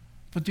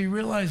 but do you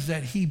realize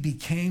that he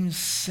became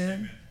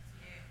sin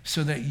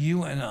so that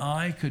you and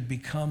I could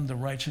become the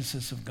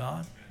righteousness of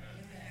God?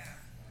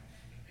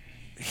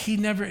 He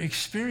never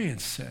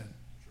experienced sin.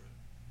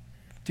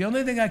 The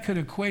only thing I could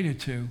equate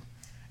it to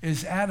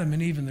is Adam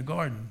and Eve in the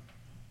garden,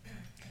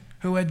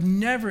 who had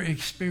never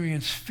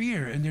experienced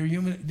fear in their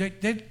human. They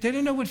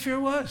didn't know what fear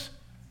was.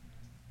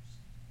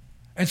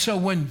 And so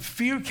when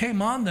fear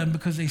came on them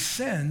because they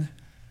sinned,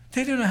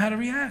 they didn't know how to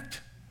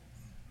react.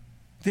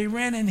 They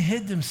ran and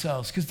hid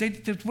themselves because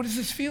what is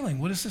this feeling?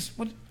 What is this?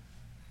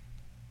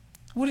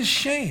 What is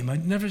shame?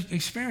 I've never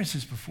experienced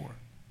this before.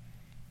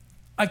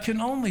 I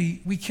don't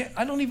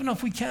even know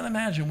if we can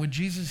imagine what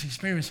Jesus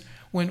experienced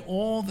when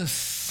all the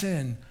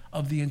sin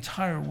of the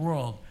entire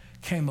world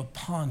came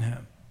upon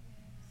him.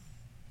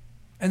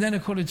 And then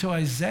according to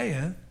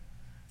Isaiah,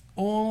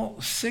 all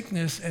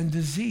sickness and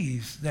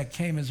disease that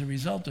came as a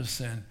result of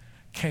sin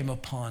came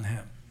upon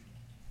him.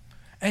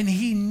 And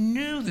he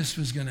knew this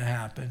was going to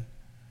happen,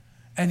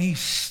 and he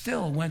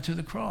still went to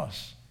the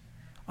cross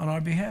on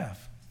our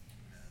behalf.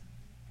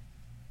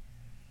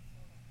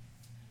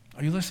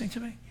 Are you listening to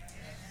me? Yes.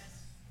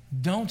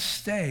 Don't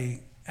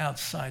stay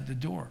outside the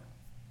door.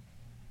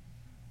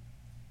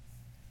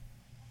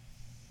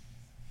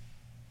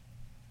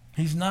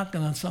 He's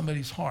knocking on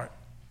somebody's heart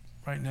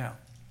right now.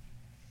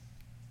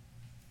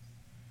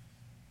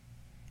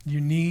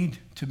 You need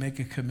to make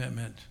a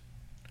commitment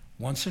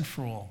once and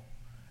for all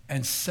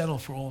and settle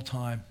for all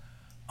time.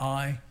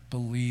 I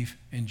believe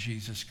in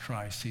Jesus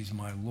Christ. He's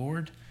my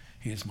Lord.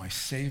 He is my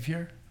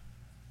Savior.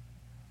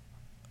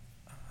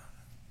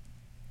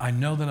 I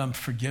know that I'm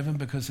forgiven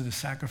because of the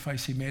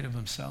sacrifice he made of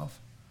himself.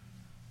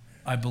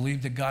 I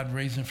believe that God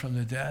raised him from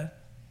the dead.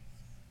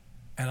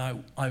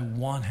 And I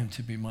want him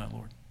to be my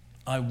Lord.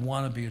 I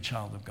want to be a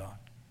child of God.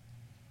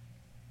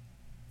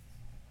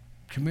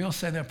 Can we all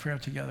say that prayer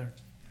together?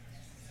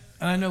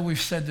 And I know we've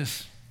said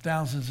this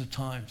thousands of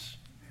times.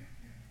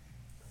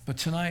 But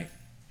tonight,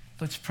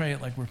 let's pray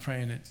it like we're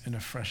praying it in a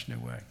fresh new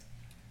way.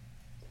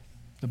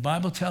 The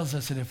Bible tells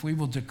us that if we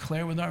will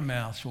declare with our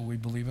mouths what we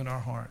believe in our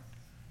heart,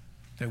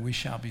 that we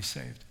shall be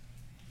saved.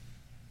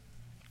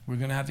 We're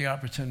going to have the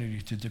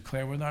opportunity to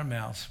declare with our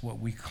mouths what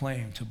we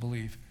claim to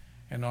believe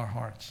in our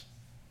hearts.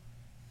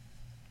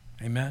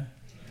 Amen?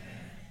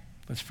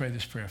 Let's pray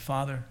this prayer.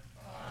 Father,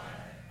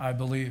 I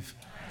believe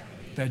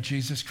that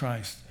Jesus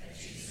Christ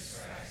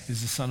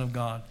is the Son of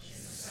God.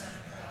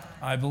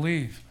 I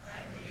believe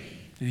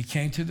that he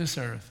came to this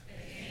earth,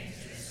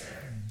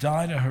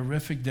 died a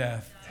horrific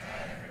death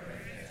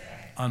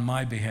on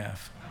my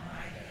behalf.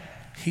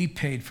 He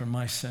paid for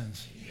my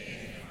sins.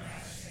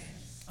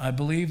 I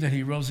believe that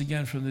he rose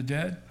again from the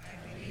dead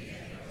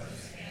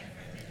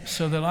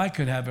so that I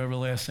could have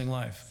everlasting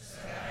life.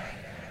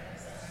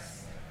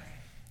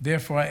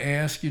 Therefore, I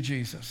ask you,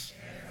 Jesus,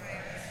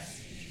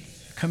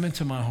 come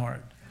into my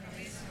heart.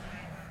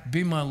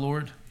 Be my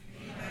Lord.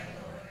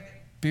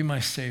 Be my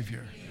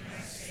Savior.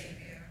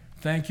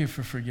 Thank you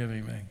for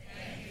forgiving me.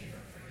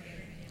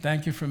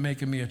 Thank you for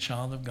making me a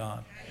child of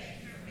God.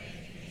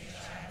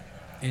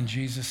 In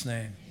Jesus'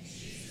 name.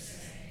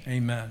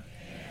 Amen.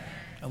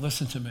 Now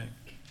listen to me.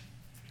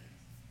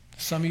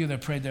 Some of you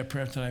that prayed that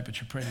prayer tonight,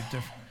 but you prayed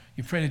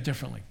it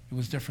differently. It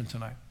was different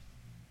tonight.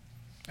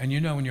 And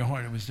you know in your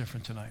heart it was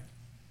different tonight.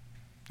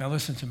 Now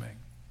listen to me.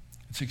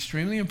 It's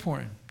extremely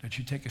important that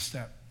you take a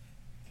step.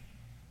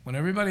 When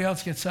everybody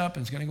else gets up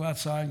and is going to go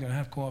outside, going to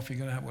have coffee,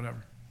 going to have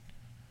whatever,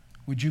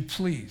 would you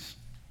please,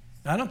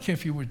 I don't care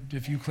if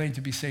you claim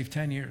to be saved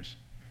 10 years,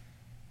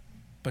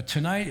 but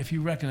tonight, if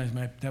you recognize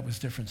that was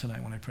different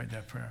tonight when I prayed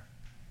that prayer,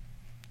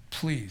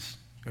 please,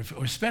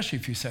 or especially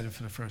if you said it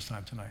for the first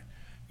time tonight,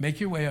 make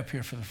your way up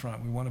here for the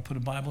front. We want to put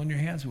a Bible in your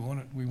hands.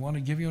 We want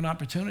to give you an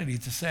opportunity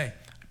to say,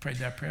 I prayed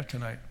that prayer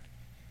tonight.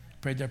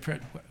 Prayed that prayer.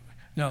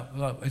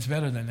 No, it's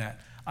better than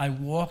that. I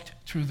walked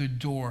through the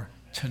door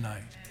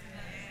tonight.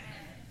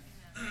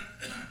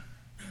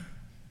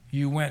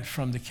 You went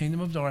from the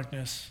kingdom of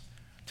darkness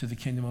to the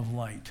kingdom of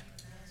light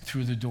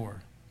through the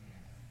door.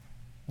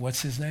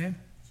 What's his name?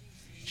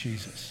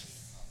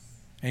 Jesus.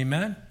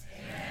 Amen?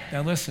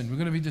 Now listen, we're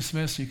going to be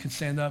dismissed. You can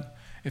stand up.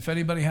 If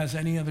anybody has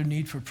any other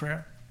need for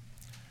prayer,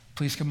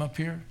 please come up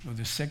here. Or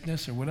there's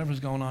sickness or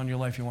whatever's going on in your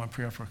life you want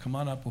prayer for, come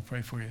on up. We'll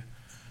pray for you.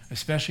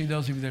 Especially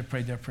those of you that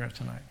prayed that prayer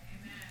tonight.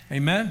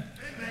 Amen?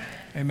 Amen.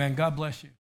 Amen. God bless you.